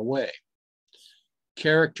narrow way.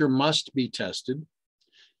 Character must be tested,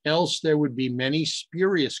 else there would be many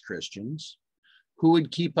spurious Christians who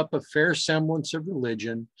would keep up a fair semblance of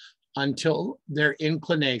religion until their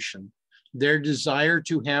inclination, their desire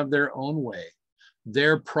to have their own way,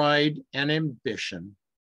 their pride and ambition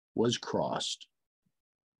was crossed.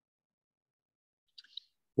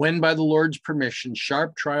 When, by the Lord's permission,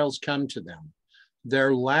 sharp trials come to them,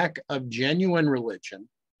 their lack of genuine religion,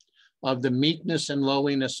 of the meekness and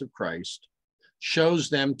lowliness of Christ, shows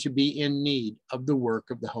them to be in need of the work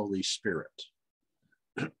of the Holy Spirit.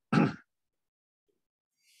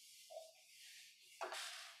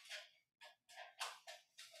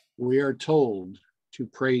 We are told to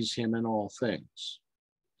praise him in all things.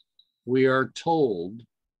 We are told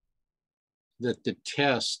that the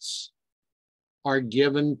tests are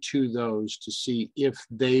given to those to see if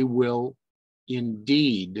they will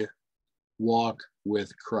indeed walk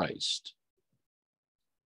with Christ.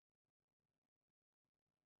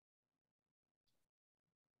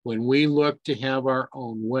 When we look to have our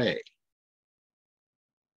own way,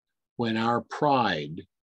 when our pride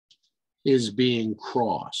is being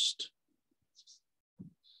crossed,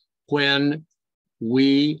 when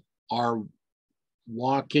we are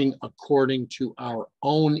walking according to our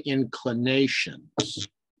own inclinations,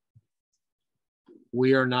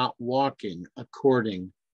 we are not walking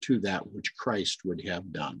according to that which Christ would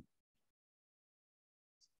have done.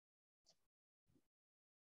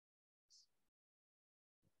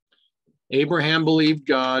 Abraham believed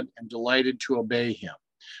God and delighted to obey him.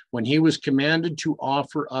 When he was commanded to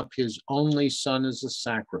offer up his only son as a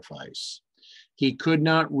sacrifice, he could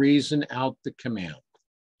not reason out the command.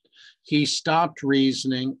 He stopped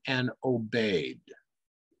reasoning and obeyed.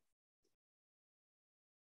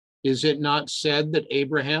 Is it not said that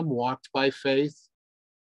Abraham walked by faith?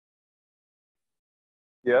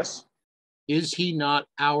 Yes. Is he not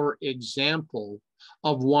our example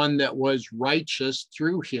of one that was righteous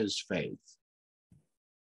through his faith?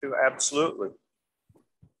 Absolutely.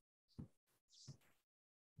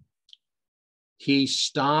 He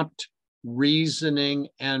stopped reasoning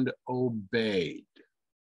and obeyed.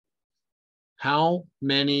 How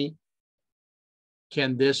many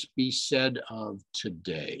can this be said of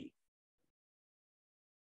today?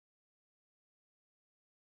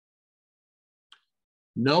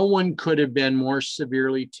 No one could have been more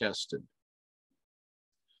severely tested.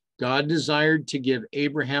 God desired to give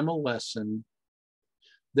Abraham a lesson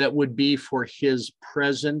that would be for his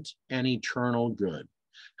present and eternal good.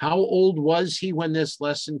 How old was he when this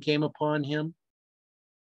lesson came upon him?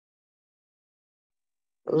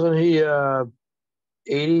 Wasn't he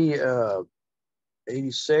 80,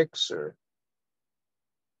 86 or?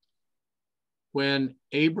 When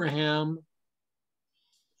Abraham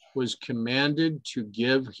was commanded to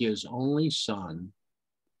give his only son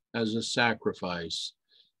as a sacrifice,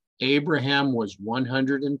 Abraham was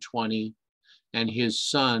 120 and his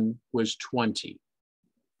son was 20.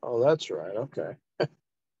 Oh, that's right. Okay.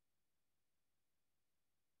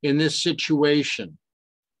 In this situation,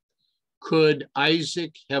 could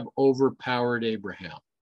Isaac have overpowered Abraham?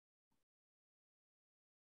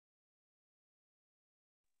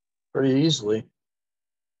 Pretty easily.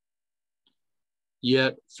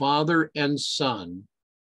 Yet father and son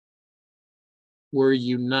were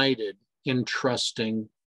united in trusting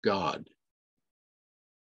God.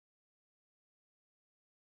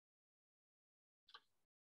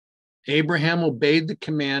 Abraham obeyed the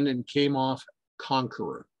command and came off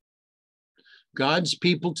conqueror. God's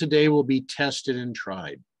people today will be tested and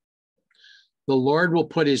tried. The Lord will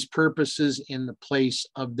put his purposes in the place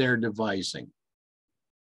of their devising.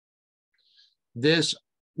 This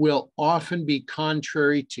will often be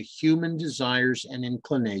contrary to human desires and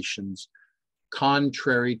inclinations,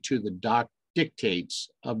 contrary to the dictates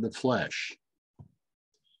of the flesh.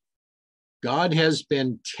 God has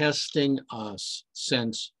been testing us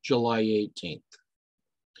since July 18th.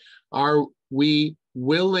 Are we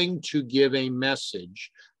willing to give a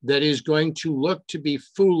message that is going to look to be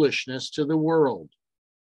foolishness to the world?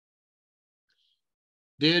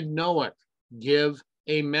 Did Noah give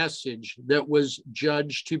a message that was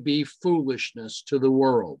judged to be foolishness to the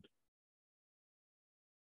world?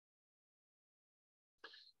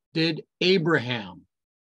 Did Abraham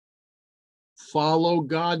follow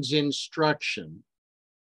God's instruction,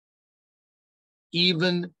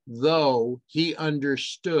 even though he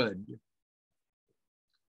understood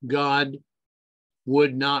God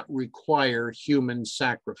would not require human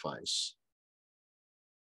sacrifice?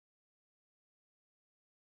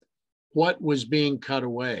 What was being cut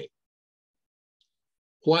away?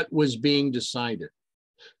 What was being decided?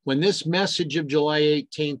 When this message of July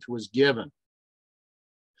 18th was given,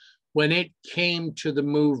 when it came to the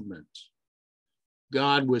movement,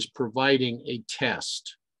 God was providing a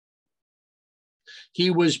test. He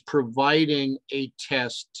was providing a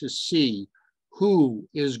test to see who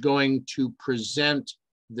is going to present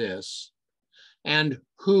this and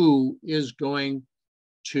who is going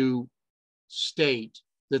to state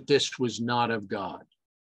that this was not of God?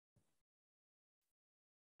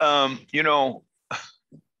 You know,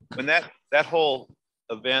 when that whole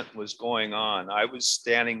event was going on, I was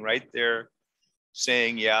standing right there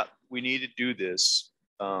saying, yeah, we need to do this.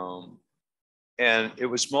 And it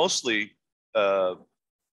was mostly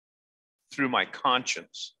through my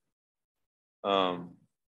conscience. And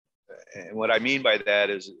what I mean by that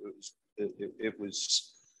is it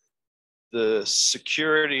was the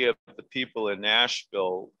security of the people in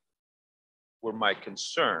Nashville were my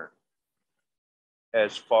concern.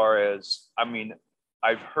 As far as, I mean,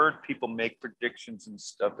 I've heard people make predictions and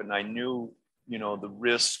stuff, and I knew, you know, the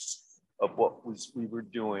risks of what we were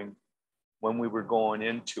doing when we were going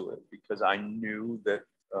into it, because I knew that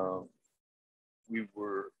we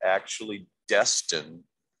were actually destined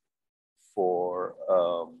for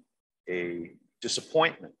a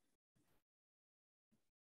disappointment.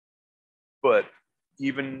 But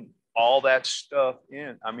even all that stuff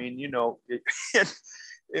in, I mean, you know, it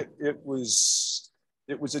was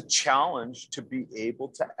a challenge to be able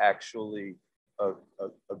to actually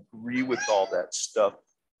agree with all that stuff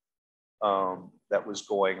that was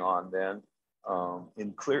going on then.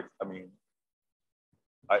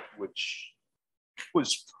 Which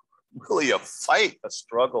was really a fight, a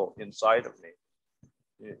struggle inside of me.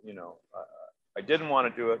 You know, I didn't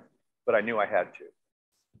want to do it, but I knew I had to.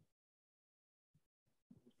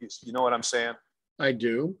 You know what I'm saying? I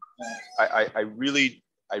do. I really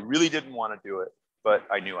didn't want to do it, but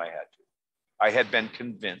I knew I had to. I had been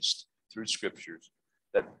convinced through scriptures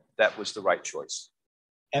that that was the right choice.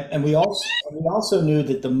 And we also knew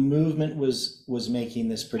that the movement was making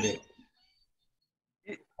this prediction.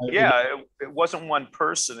 Yeah, it wasn't one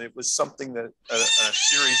person. It was something that a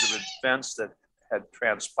series of events that had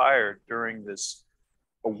transpired during this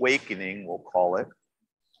awakening, we'll call it.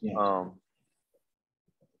 Yeah.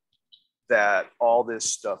 That all this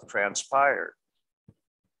stuff transpired.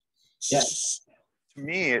 Yeah. To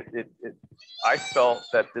me, I felt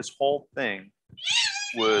that this whole thing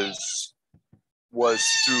was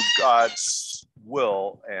through God's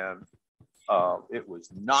will, and it was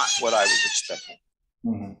not what I was expecting.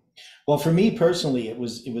 Mm-hmm. Well, for me personally, it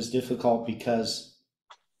was difficult because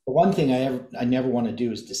the one thing I never want to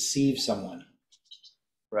do is deceive someone.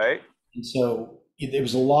 Right. And so there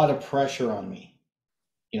was a lot of pressure on me,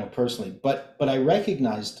 you know, personally. But I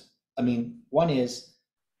recognized, I mean, one is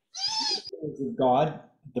God,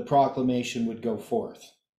 the proclamation would go forth.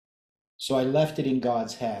 So I left it in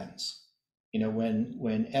God's hands. You know,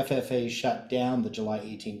 when FFA shut down the July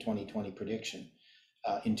 18, 2020 prediction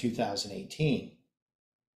in 2018,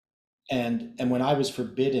 and when I was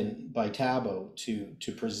forbidden by Tabo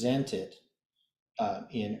to present it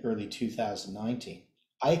in early 2019,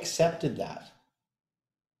 I accepted that.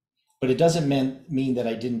 But it doesn't mean that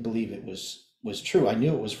I didn't believe it was true. I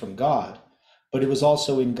knew it was from God, but it was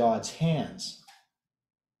also in God's hands.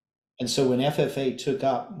 And so when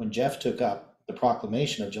when Jeff took up the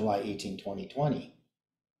proclamation of July 18, 2020,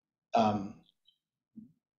 I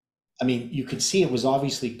mean, you could see it was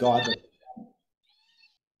obviously God.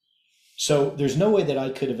 So there's no way that I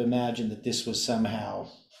could have imagined that this was somehow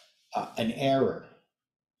an error.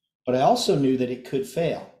 But I also knew that it could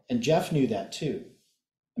fail. And Jeff knew that too.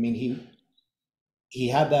 I mean, he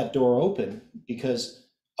had that door open because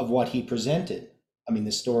of what he presented. I mean,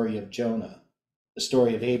 the story of Jonah, the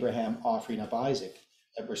story of Abraham offering up Isaac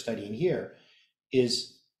that we're studying here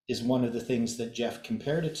is one of the things that Jeff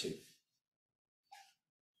compared it to.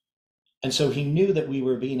 And so he knew that we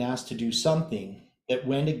were being asked to do something that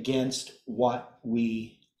went against what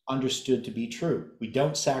we understood to be true. We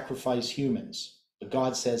don't sacrifice humans, but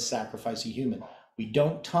God says sacrifice a human. We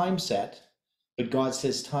don't time set, but God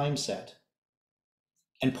says time set.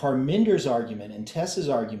 And Parminder's argument and Tess's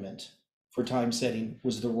argument for time setting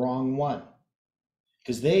was the wrong one,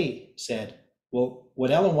 because they said, well,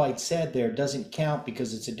 what Ellen White said there doesn't count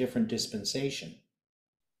because it's a different dispensation.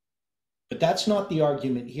 But that's not the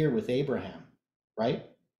argument here with Abraham, right?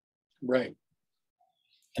 Right.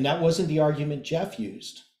 And that wasn't the argument Jeff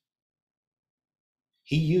used.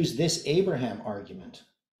 He used this Abraham argument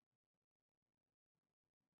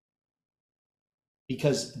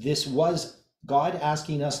because this was God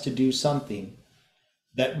asking us to do something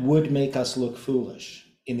that would make us look foolish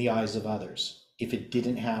in the eyes of others if it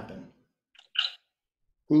didn't happen.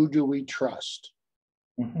 Who do we trust?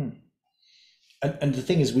 Mm-hmm. And the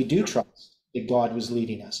thing is, we do trust that God was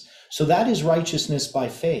leading us. So that is righteousness by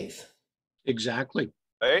faith. Exactly.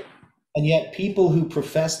 Right. And yet people who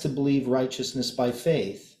profess to believe righteousness by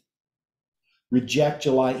faith reject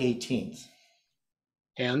July 18th.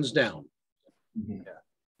 Hands down. Mm-hmm.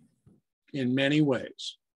 Yeah. in many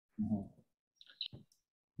ways. Mhm.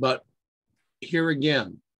 But here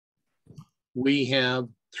again, we have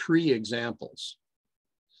three examples,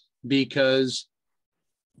 because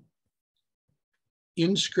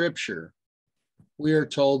in Scripture, we are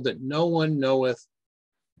told that no one knoweth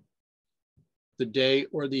the day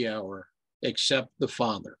or the hour except the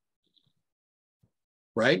Father.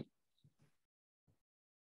 Right?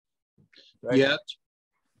 Right. Yet,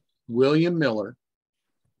 William Miller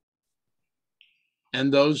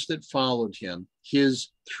and those that followed him, his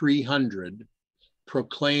 300,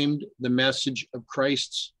 proclaimed the message of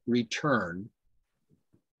Christ's return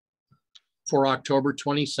for October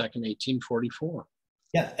 22nd, 1844.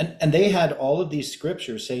 Yeah, and they had all of these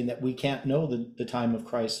scriptures saying that we can't know the time of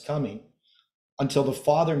Christ's coming until the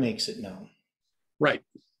Father makes it known. Right.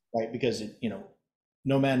 Right, because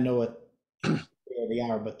no man knoweth the day or the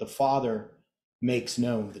hour, but the Father makes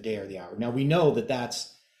known the day or the hour. Now we know that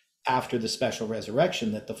that's after the special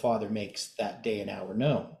resurrection, that the Father makes that day and hour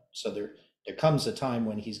known. So there comes a time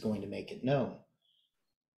when he's going to make it known.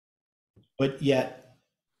 But yet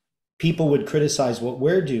people would criticize what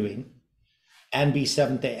we're doing and be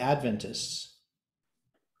Seventh-day Adventists.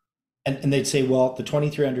 And they'd say, well, the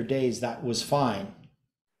 2,300 days, that was fine.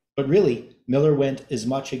 But really, Miller went as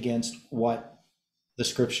much against what the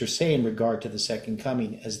scriptures say in regard to the second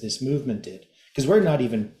coming as this movement did. Because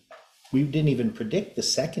we didn't even predict the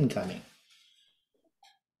second coming.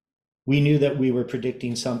 We knew that we were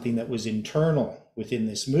predicting something that was internal within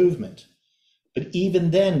this movement. But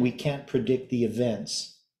even then, we can't predict the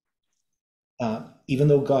events. Even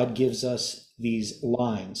though God gives us these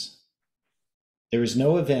lines, there is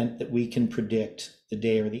no event that we can predict the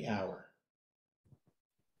day or the hour.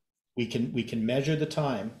 We can measure the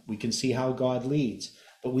time, we can see how God leads,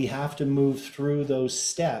 but we have to move through those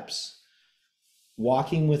steps,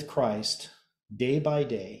 walking with Christ day by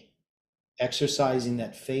day, exercising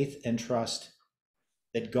that faith and trust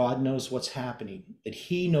that God knows what's happening, that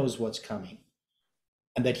he knows what's coming,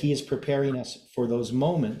 and that he is preparing us for those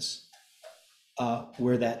moments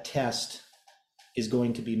where that test is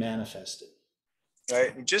going to be manifested.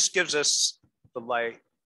 Right. It just gives us the light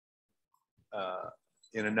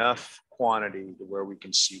in enough quantity to where we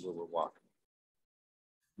can see where we're walking.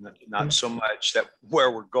 Not so much that where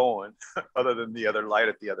we're going, other than the other light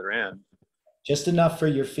at the other end. Just enough for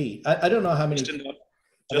your feet. I don't know how many. Just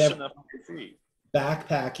enough for your feet.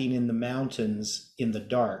 Backpacking in the mountains in the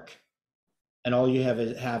dark, and all you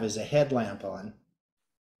have is a headlamp on.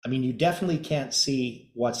 I mean, you definitely can't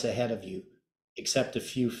see what's ahead of you except a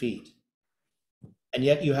few feet. And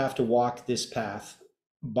yet you have to walk this path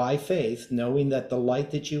by faith, knowing that the light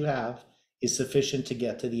that you have is sufficient to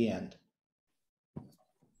get to the end.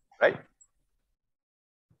 Right.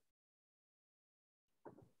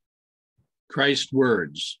 Christ's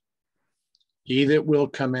words, he that will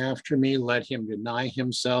come after me, let him deny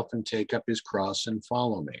himself and take up his cross and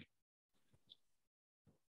follow me.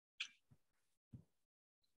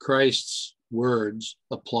 Christ's words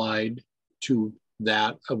applied to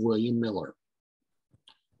that of William Miller.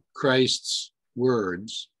 Christ's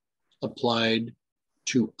words applied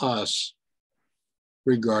to us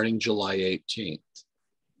regarding July 18th.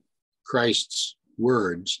 Christ's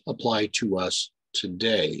words apply to us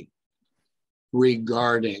today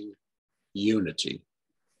regarding unity.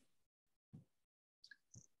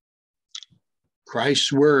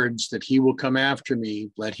 Christ's words that he will come after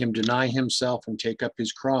me, let him deny himself and take up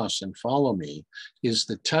his cross and follow me, is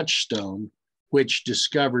the touchstone which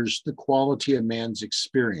discovers the quality of man's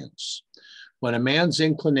experience. When a man's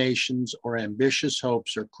inclinations or ambitious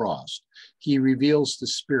hopes are crossed, he reveals the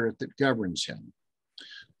spirit that governs him.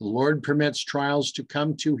 The Lord permits trials to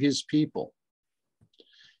come to his people.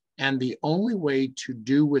 And the only way to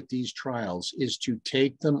do with these trials is to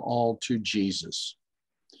take them all to Jesus.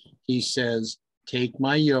 He says, take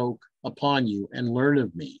my yoke upon you and learn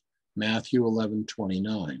of me, Matthew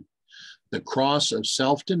 11:29. The cross of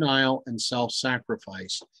self-denial and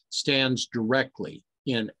self-sacrifice stands directly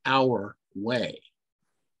in our way.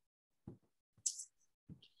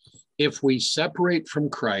 If we separate from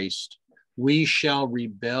Christ, we shall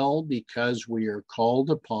rebel because we are called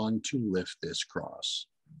upon to lift this cross.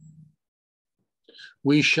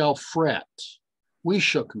 We shall fret, we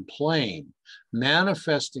shall complain,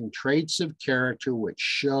 manifesting traits of character which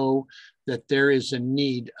show that there is a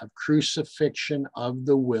need of crucifixion of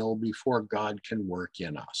the will before God can work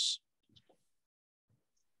in us.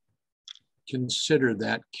 Consider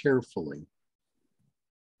that carefully.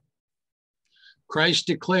 Christ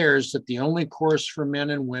declares that the only course for men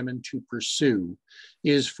and women to pursue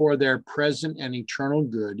is for their present and eternal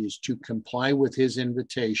good is to comply with his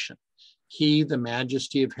invitation. He, the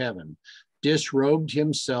majesty of heaven, disrobed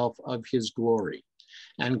himself of his glory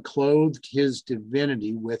and clothed his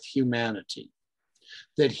divinity with humanity,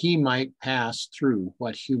 that he might pass through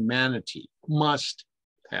what humanity must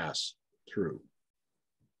pass through.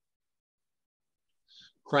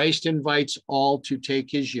 Christ invites all to take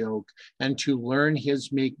his yoke and to learn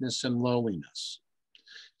his meekness and lowliness.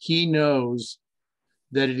 He knows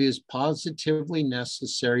that it is positively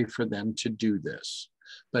necessary for them to do this,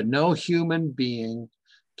 but no human being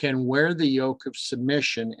can wear the yoke of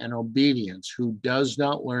submission and obedience who does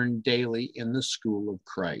not learn daily in the school of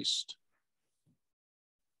Christ.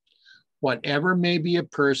 Whatever may be a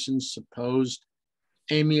person's supposed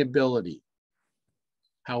amiability,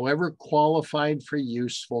 however qualified for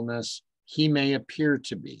usefulness he may appear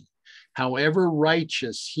to be, however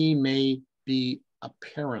righteous he may be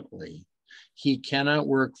apparently, he cannot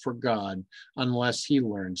work for God unless he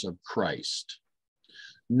learns of Christ.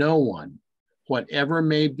 No one, whatever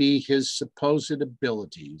may be his supposed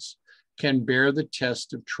abilities, can bear the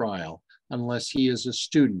test of trial unless he is a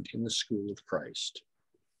student in the school of Christ.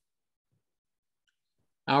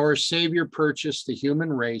 Our Savior purchased the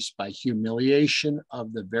human race by humiliation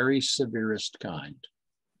of the very severest kind.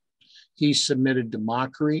 He submitted to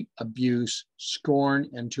mockery, abuse, scorn,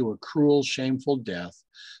 and to a cruel, shameful death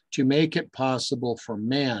to make it possible for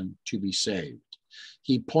man to be saved.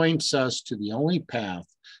 He points us to the only path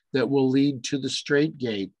that will lead to the straight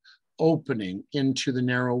gate opening into the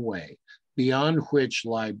narrow way, beyond which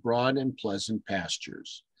lie broad and pleasant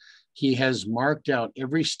pastures. He has marked out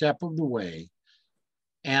every step of the way,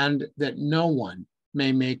 and that no one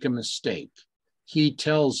may make a mistake. He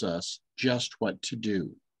tells us just what to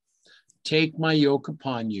do. Take my yoke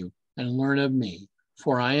upon you and learn of me,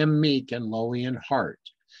 for I am meek and lowly in heart,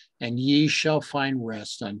 and ye shall find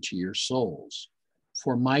rest unto your souls.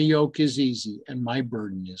 For my yoke is easy and my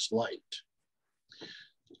burden is light.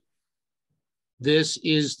 This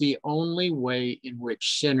is the only way in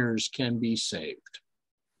which sinners can be saved.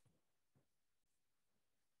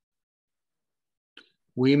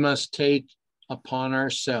 We must take upon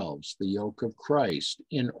ourselves the yoke of Christ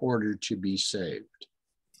in order to be saved.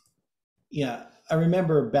 Yeah, I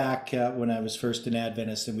remember back when I was first an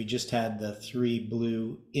Adventist, and we just had the 3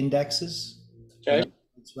 blue indexes Okay. with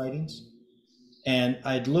its writings. And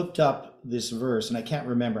I'd looked up this verse, and I can't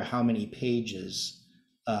remember how many pages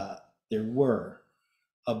there were,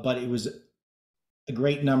 but it was a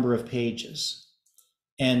great number of pages.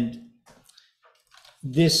 And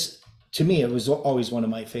this, to me, it was always one of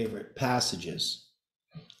my favorite passages.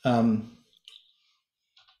 But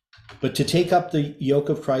to take up the yoke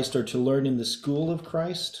of Christ, or to learn in the school of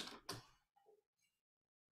Christ,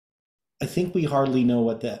 I think we hardly know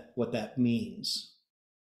what that means.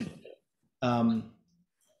 I'm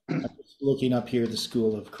just looking up here, the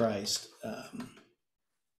school of Christ.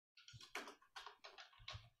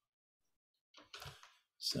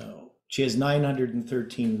 So she has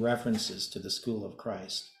 913 references to the school of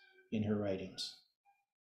Christ in her writings,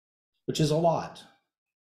 which is a lot.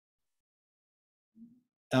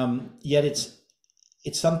 Yet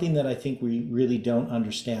it's something that I think we really don't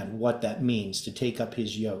understand what that means, to take up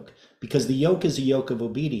his yoke, because the yoke is a yoke of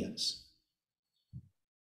obedience,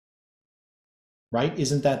 right?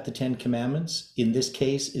 Isn't that the 10 Commandments? In this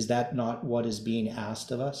case, is that not what is being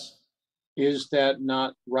asked of us? Is that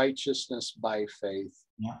not righteousness by faith?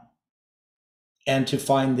 Yeah. And to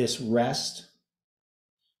find this rest,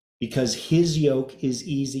 because his yoke is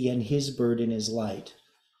easy and his burden is light.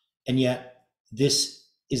 And yet this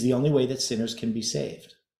is the only way that sinners can be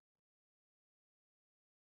saved.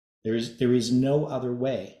 There is no other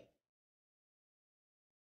way.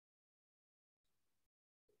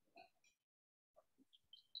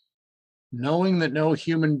 Knowing that no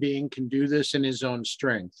human being can do this in his own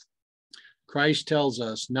strength, Christ tells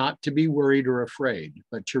us not to be worried or afraid,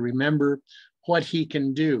 but to remember what he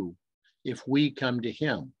can do if we come to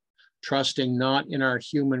him, trusting not in our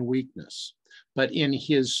human weakness, but in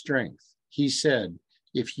his strength. He said,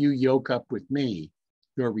 if you yoke up with me,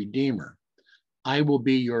 your Redeemer, I will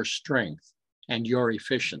be your strength and your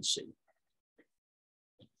efficiency.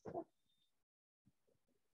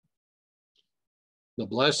 The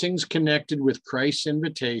blessings connected with Christ's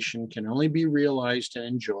invitation can only be realized and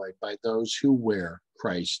enjoyed by those who wear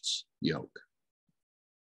Christ's yoke.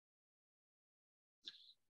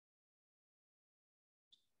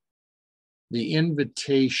 The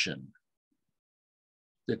invitation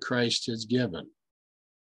that Christ has given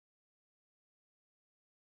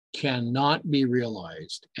cannot be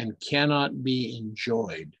realized and cannot be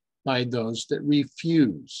enjoyed by those that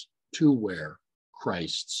refuse to wear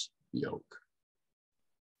Christ's yoke.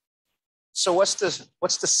 So what's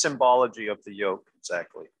the symbology of the yoke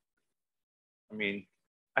exactly? I mean,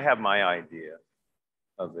 I have my idea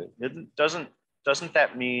of it. Doesn't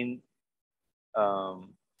that mean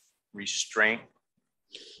restraint?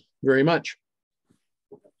 Very much.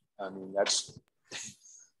 I mean, that's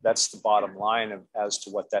the bottom line of as to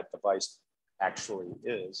what that device actually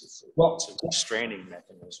is. It's a restraining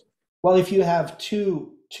mechanism. Well, if you have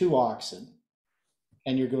two oxen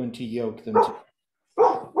and you're going to yoke them together,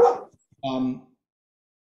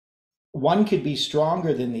 one could be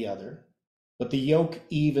stronger than the other, but the yoke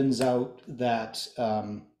evens out that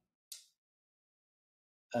the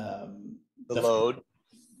load.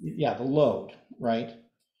 Yeah, the load, right?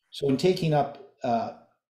 So in taking up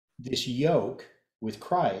this yoke with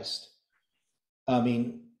Christ, I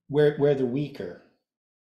mean, we're the weaker.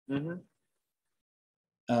 Mm-hmm.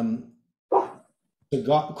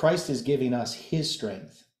 So Christ is giving us his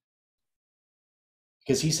strength,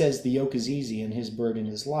 because he says the yoke is easy and his burden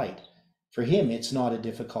is light. For him, it's not a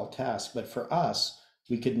difficult task, but for us,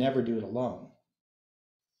 we could never do it alone.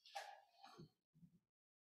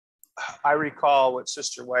 I recall what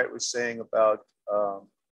Sister White was saying about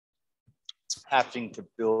having to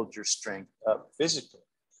build your strength up physically.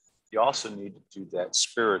 You also need to do that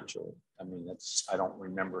spiritually. I mean, I don't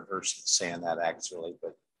remember her saying that actually,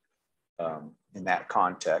 but in that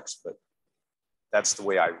context, but that's the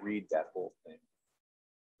way I read that whole thing.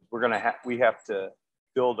 We have to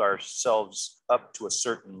build ourselves up to a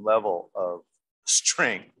certain level of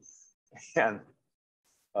strength, and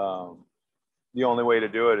the only way to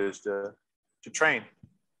do it is to train.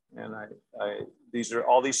 And these are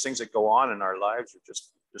all these things that go on in our lives are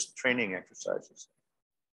just training exercises.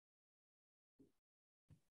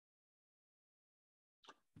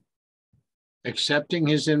 Accepting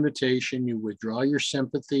his invitation, you withdraw your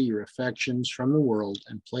sympathy, your affections from the world,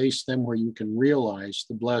 and place them where you can realize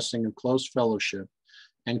the blessing of close fellowship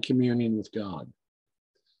and communion with God.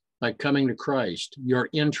 By coming to Christ, your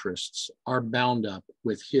interests are bound up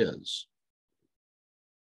with his.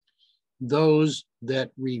 Those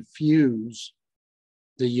that refuse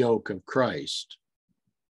the yoke of Christ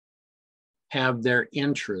have their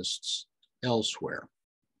interests elsewhere.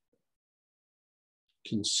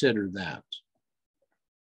 Consider that.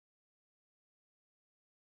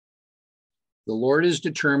 The Lord is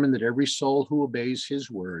determined that every soul who obeys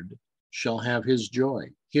his word shall have his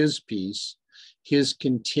joy, his peace, his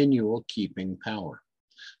continual keeping power.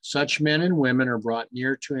 Such men and women are brought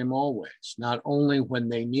near to him always, not only when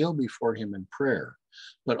they kneel before him in prayer,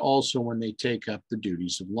 but also when they take up the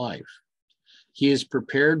duties of life. He has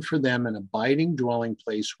prepared for them an abiding dwelling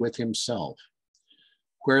place with himself,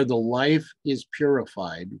 where the life is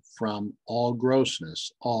purified from all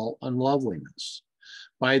grossness, all unloveliness.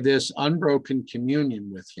 By this unbroken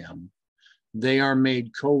communion with him, they are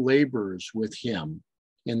made co-laborers with him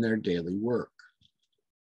in their daily work.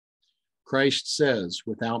 Christ says,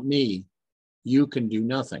 without me, you can do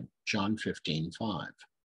nothing, John 15:5.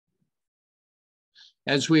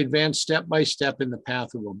 As we advance step by step in the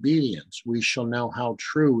path of obedience, we shall know how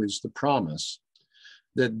true is the promise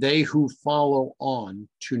that they who follow on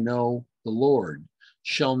to know the Lord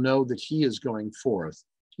shall know that he is going forth,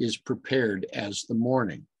 is prepared as the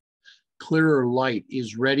morning. Clearer light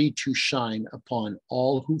is ready to shine upon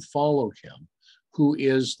all who follow him, who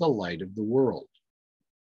is the light of the world.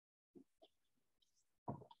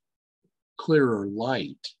 Clearer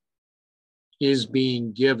light is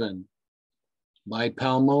being given by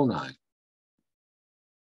Palmoni.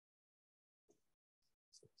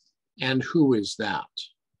 And who is that?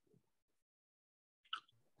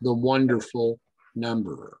 The wonderful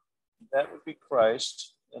numberer. That would be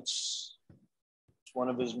Christ. It's one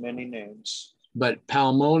of his many names. But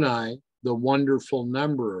Palmoni, the wonderful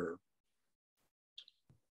numberer,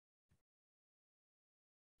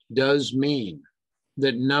 does mean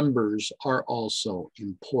that numbers are also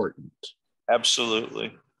important.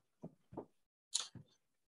 Absolutely.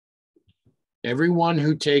 Everyone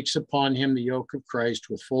who takes upon him the yoke of Christ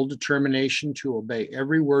with full determination to obey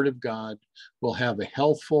every word of God will have a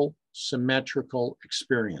healthful, symmetrical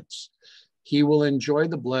experience. He will enjoy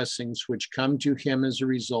the blessings which come to him as a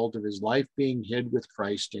result of his life being hid with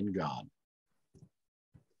Christ in God.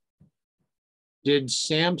 Did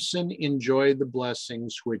Samson enjoy the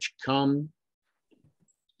blessings which come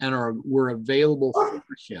and were available for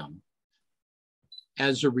him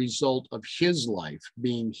as a result of his life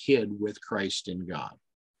being hid with Christ in God?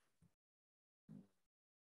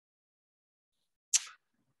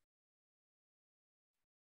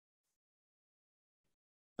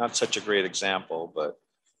 Not such a great example, but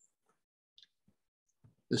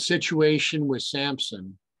the situation with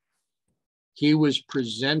Samson he was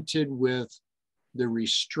presented with the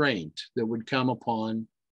restraint that would come upon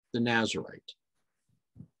the Nazarite.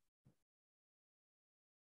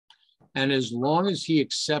 And as long as he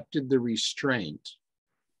accepted the restraint,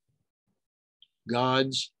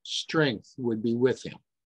 God's strength would be with him.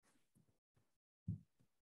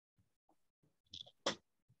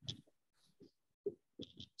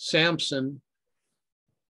 Samson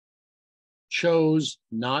chose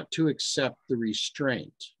not to accept the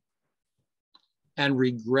restraint and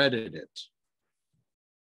regretted it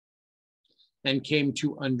and came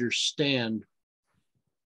to understand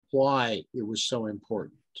why it was so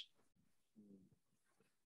important.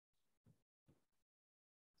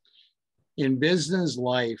 In business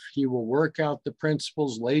life, he will work out the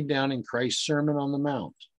principles laid down in Christ's Sermon on the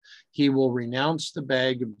Mount. He will renounce the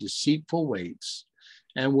bag of deceitful weights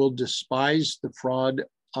and will despise the fraud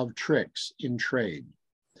of tricks in trade.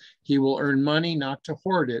 He will earn money not to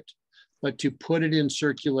hoard it, but to put it in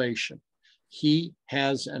circulation. He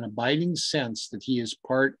has an abiding sense that he is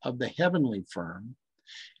part of the heavenly firm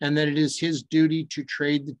and that it is his duty to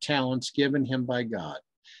trade the talents given him by God.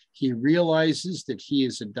 He realizes that he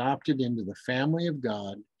is adopted into the family of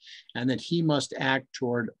God and that he must act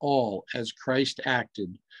toward all as Christ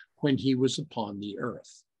acted when he was upon the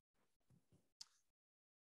earth.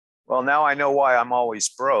 Well, now I know why I'm always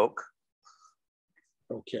broke.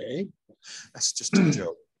 Okay. That's just a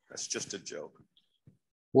joke. That's just a joke.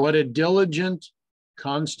 What a diligent,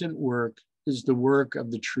 constant work is the work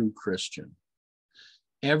of the true Christian.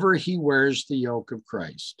 Ever he wears the yoke of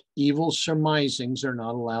Christ. Evil surmisings are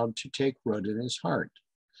not allowed to take root in his heart.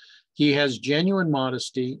 He has genuine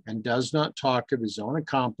modesty and does not talk of his own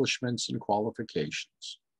accomplishments and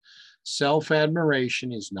qualifications.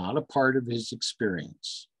 Self-admiration is not a part of his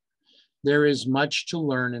experience. There is much to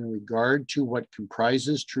learn in regard to what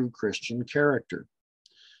comprises true Christian character.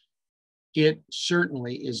 It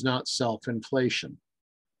certainly is not self-inflation.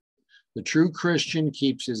 The true Christian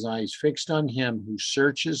keeps his eyes fixed on him who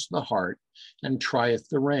searches the heart and trieth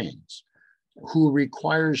the reins, who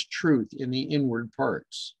requires truth in the inward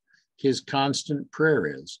parts. His constant prayer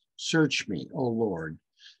is, "Search me, O Lord,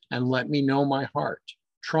 and let me know my heart.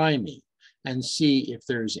 Try me and see if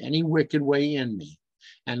there is any wicked way in me,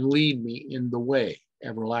 and lead me in the way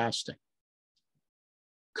everlasting."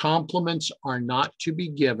 Compliments are not to be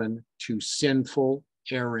given to sinful,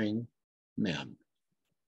 erring men.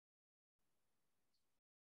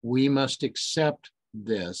 We must accept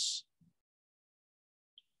this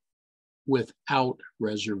without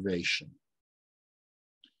reservation.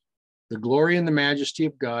 The glory and the majesty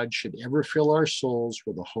of God should ever fill our souls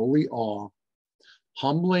with a holy awe,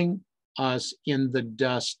 humbling us in the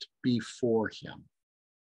dust before him.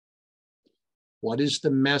 What is the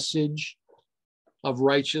message of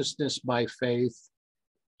righteousness by faith?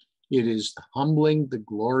 It is humbling the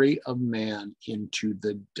glory of man into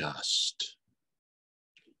the dust.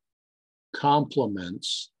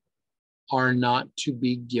 Compliments are not to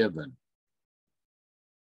be given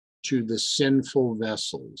to the sinful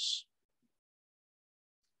vessels.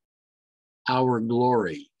 Our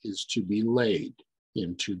glory is to be laid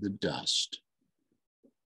into the dust.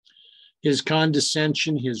 His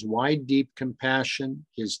condescension, his wide, deep compassion,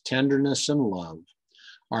 his tenderness and love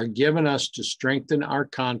are given us to strengthen our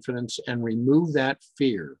confidence and remove that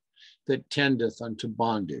fear that tendeth unto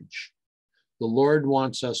bondage. The Lord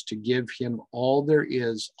wants us to give him all there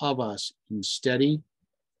is of us in steady,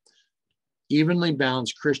 evenly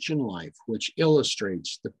balanced Christian life, which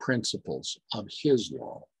illustrates the principles of his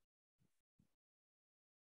law.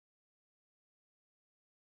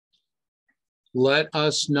 Let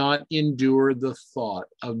us not endure the thought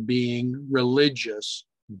of being religious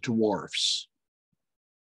dwarfs.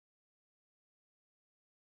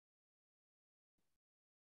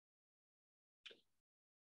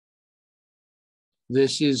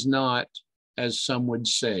 This is not, as some would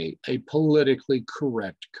say, a politically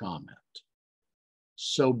correct comment.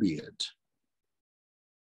 So be it.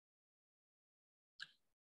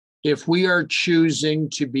 If we are choosing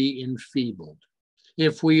to be enfeebled,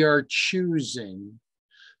 if we are choosing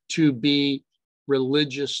to be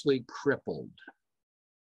religiously crippled,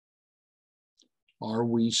 are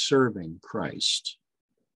we serving Christ?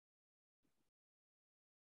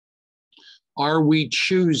 Are we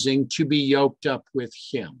choosing to be yoked up with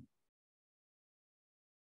him?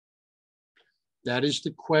 That is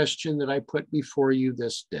the question that I put before you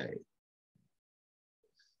this day.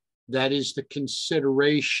 That is the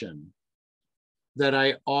consideration that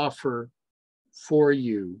I offer for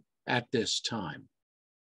you at this time.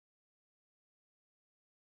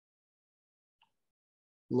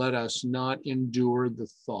 Let us not endure the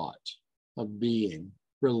thought of being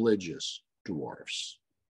religious dwarfs.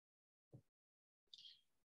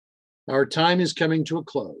 Our time is coming to a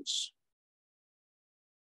close.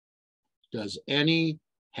 Does any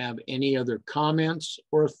have any other comments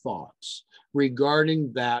or thoughts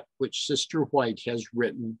regarding that which Sister White has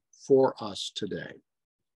written for us today?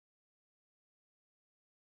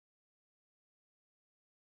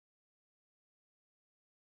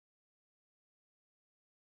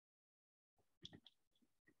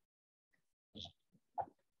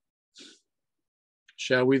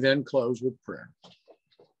 Shall we then close with prayer?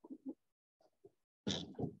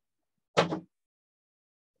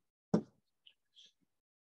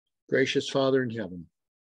 Gracious Father in heaven,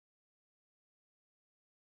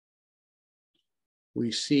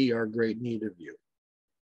 we see our great need of you.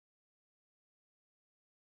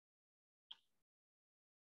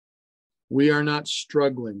 We are not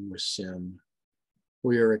struggling with sin.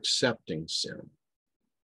 We are accepting sin.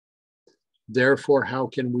 Therefore, how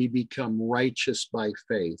can we become righteous by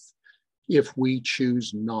faith if we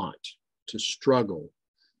choose not to struggle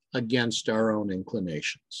against our own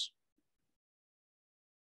inclinations?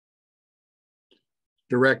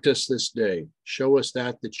 Direct us this day. Show us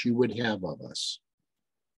that you would have of us.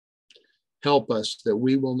 Help us that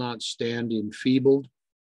we will not stand enfeebled,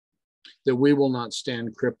 that we will not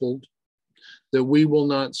stand crippled, that we will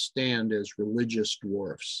not stand as religious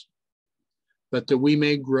dwarfs, but that we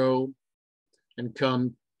may grow and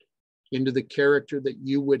come into the character that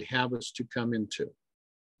you would have us to come into,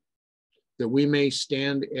 that we may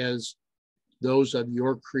stand as those of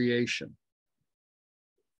your creation,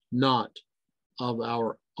 not of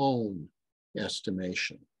our own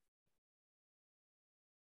estimation.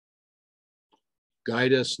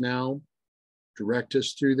 Guide us now, direct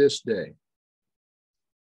us through this day.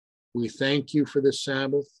 We thank you for the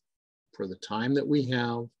Sabbath, for the time that we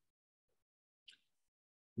have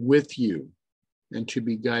with you and to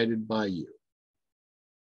be guided by you.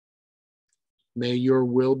 May your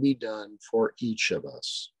will be done for each of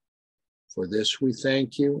us. For this we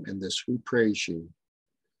thank you and this we praise you.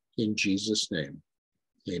 In Jesus' name,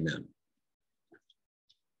 amen.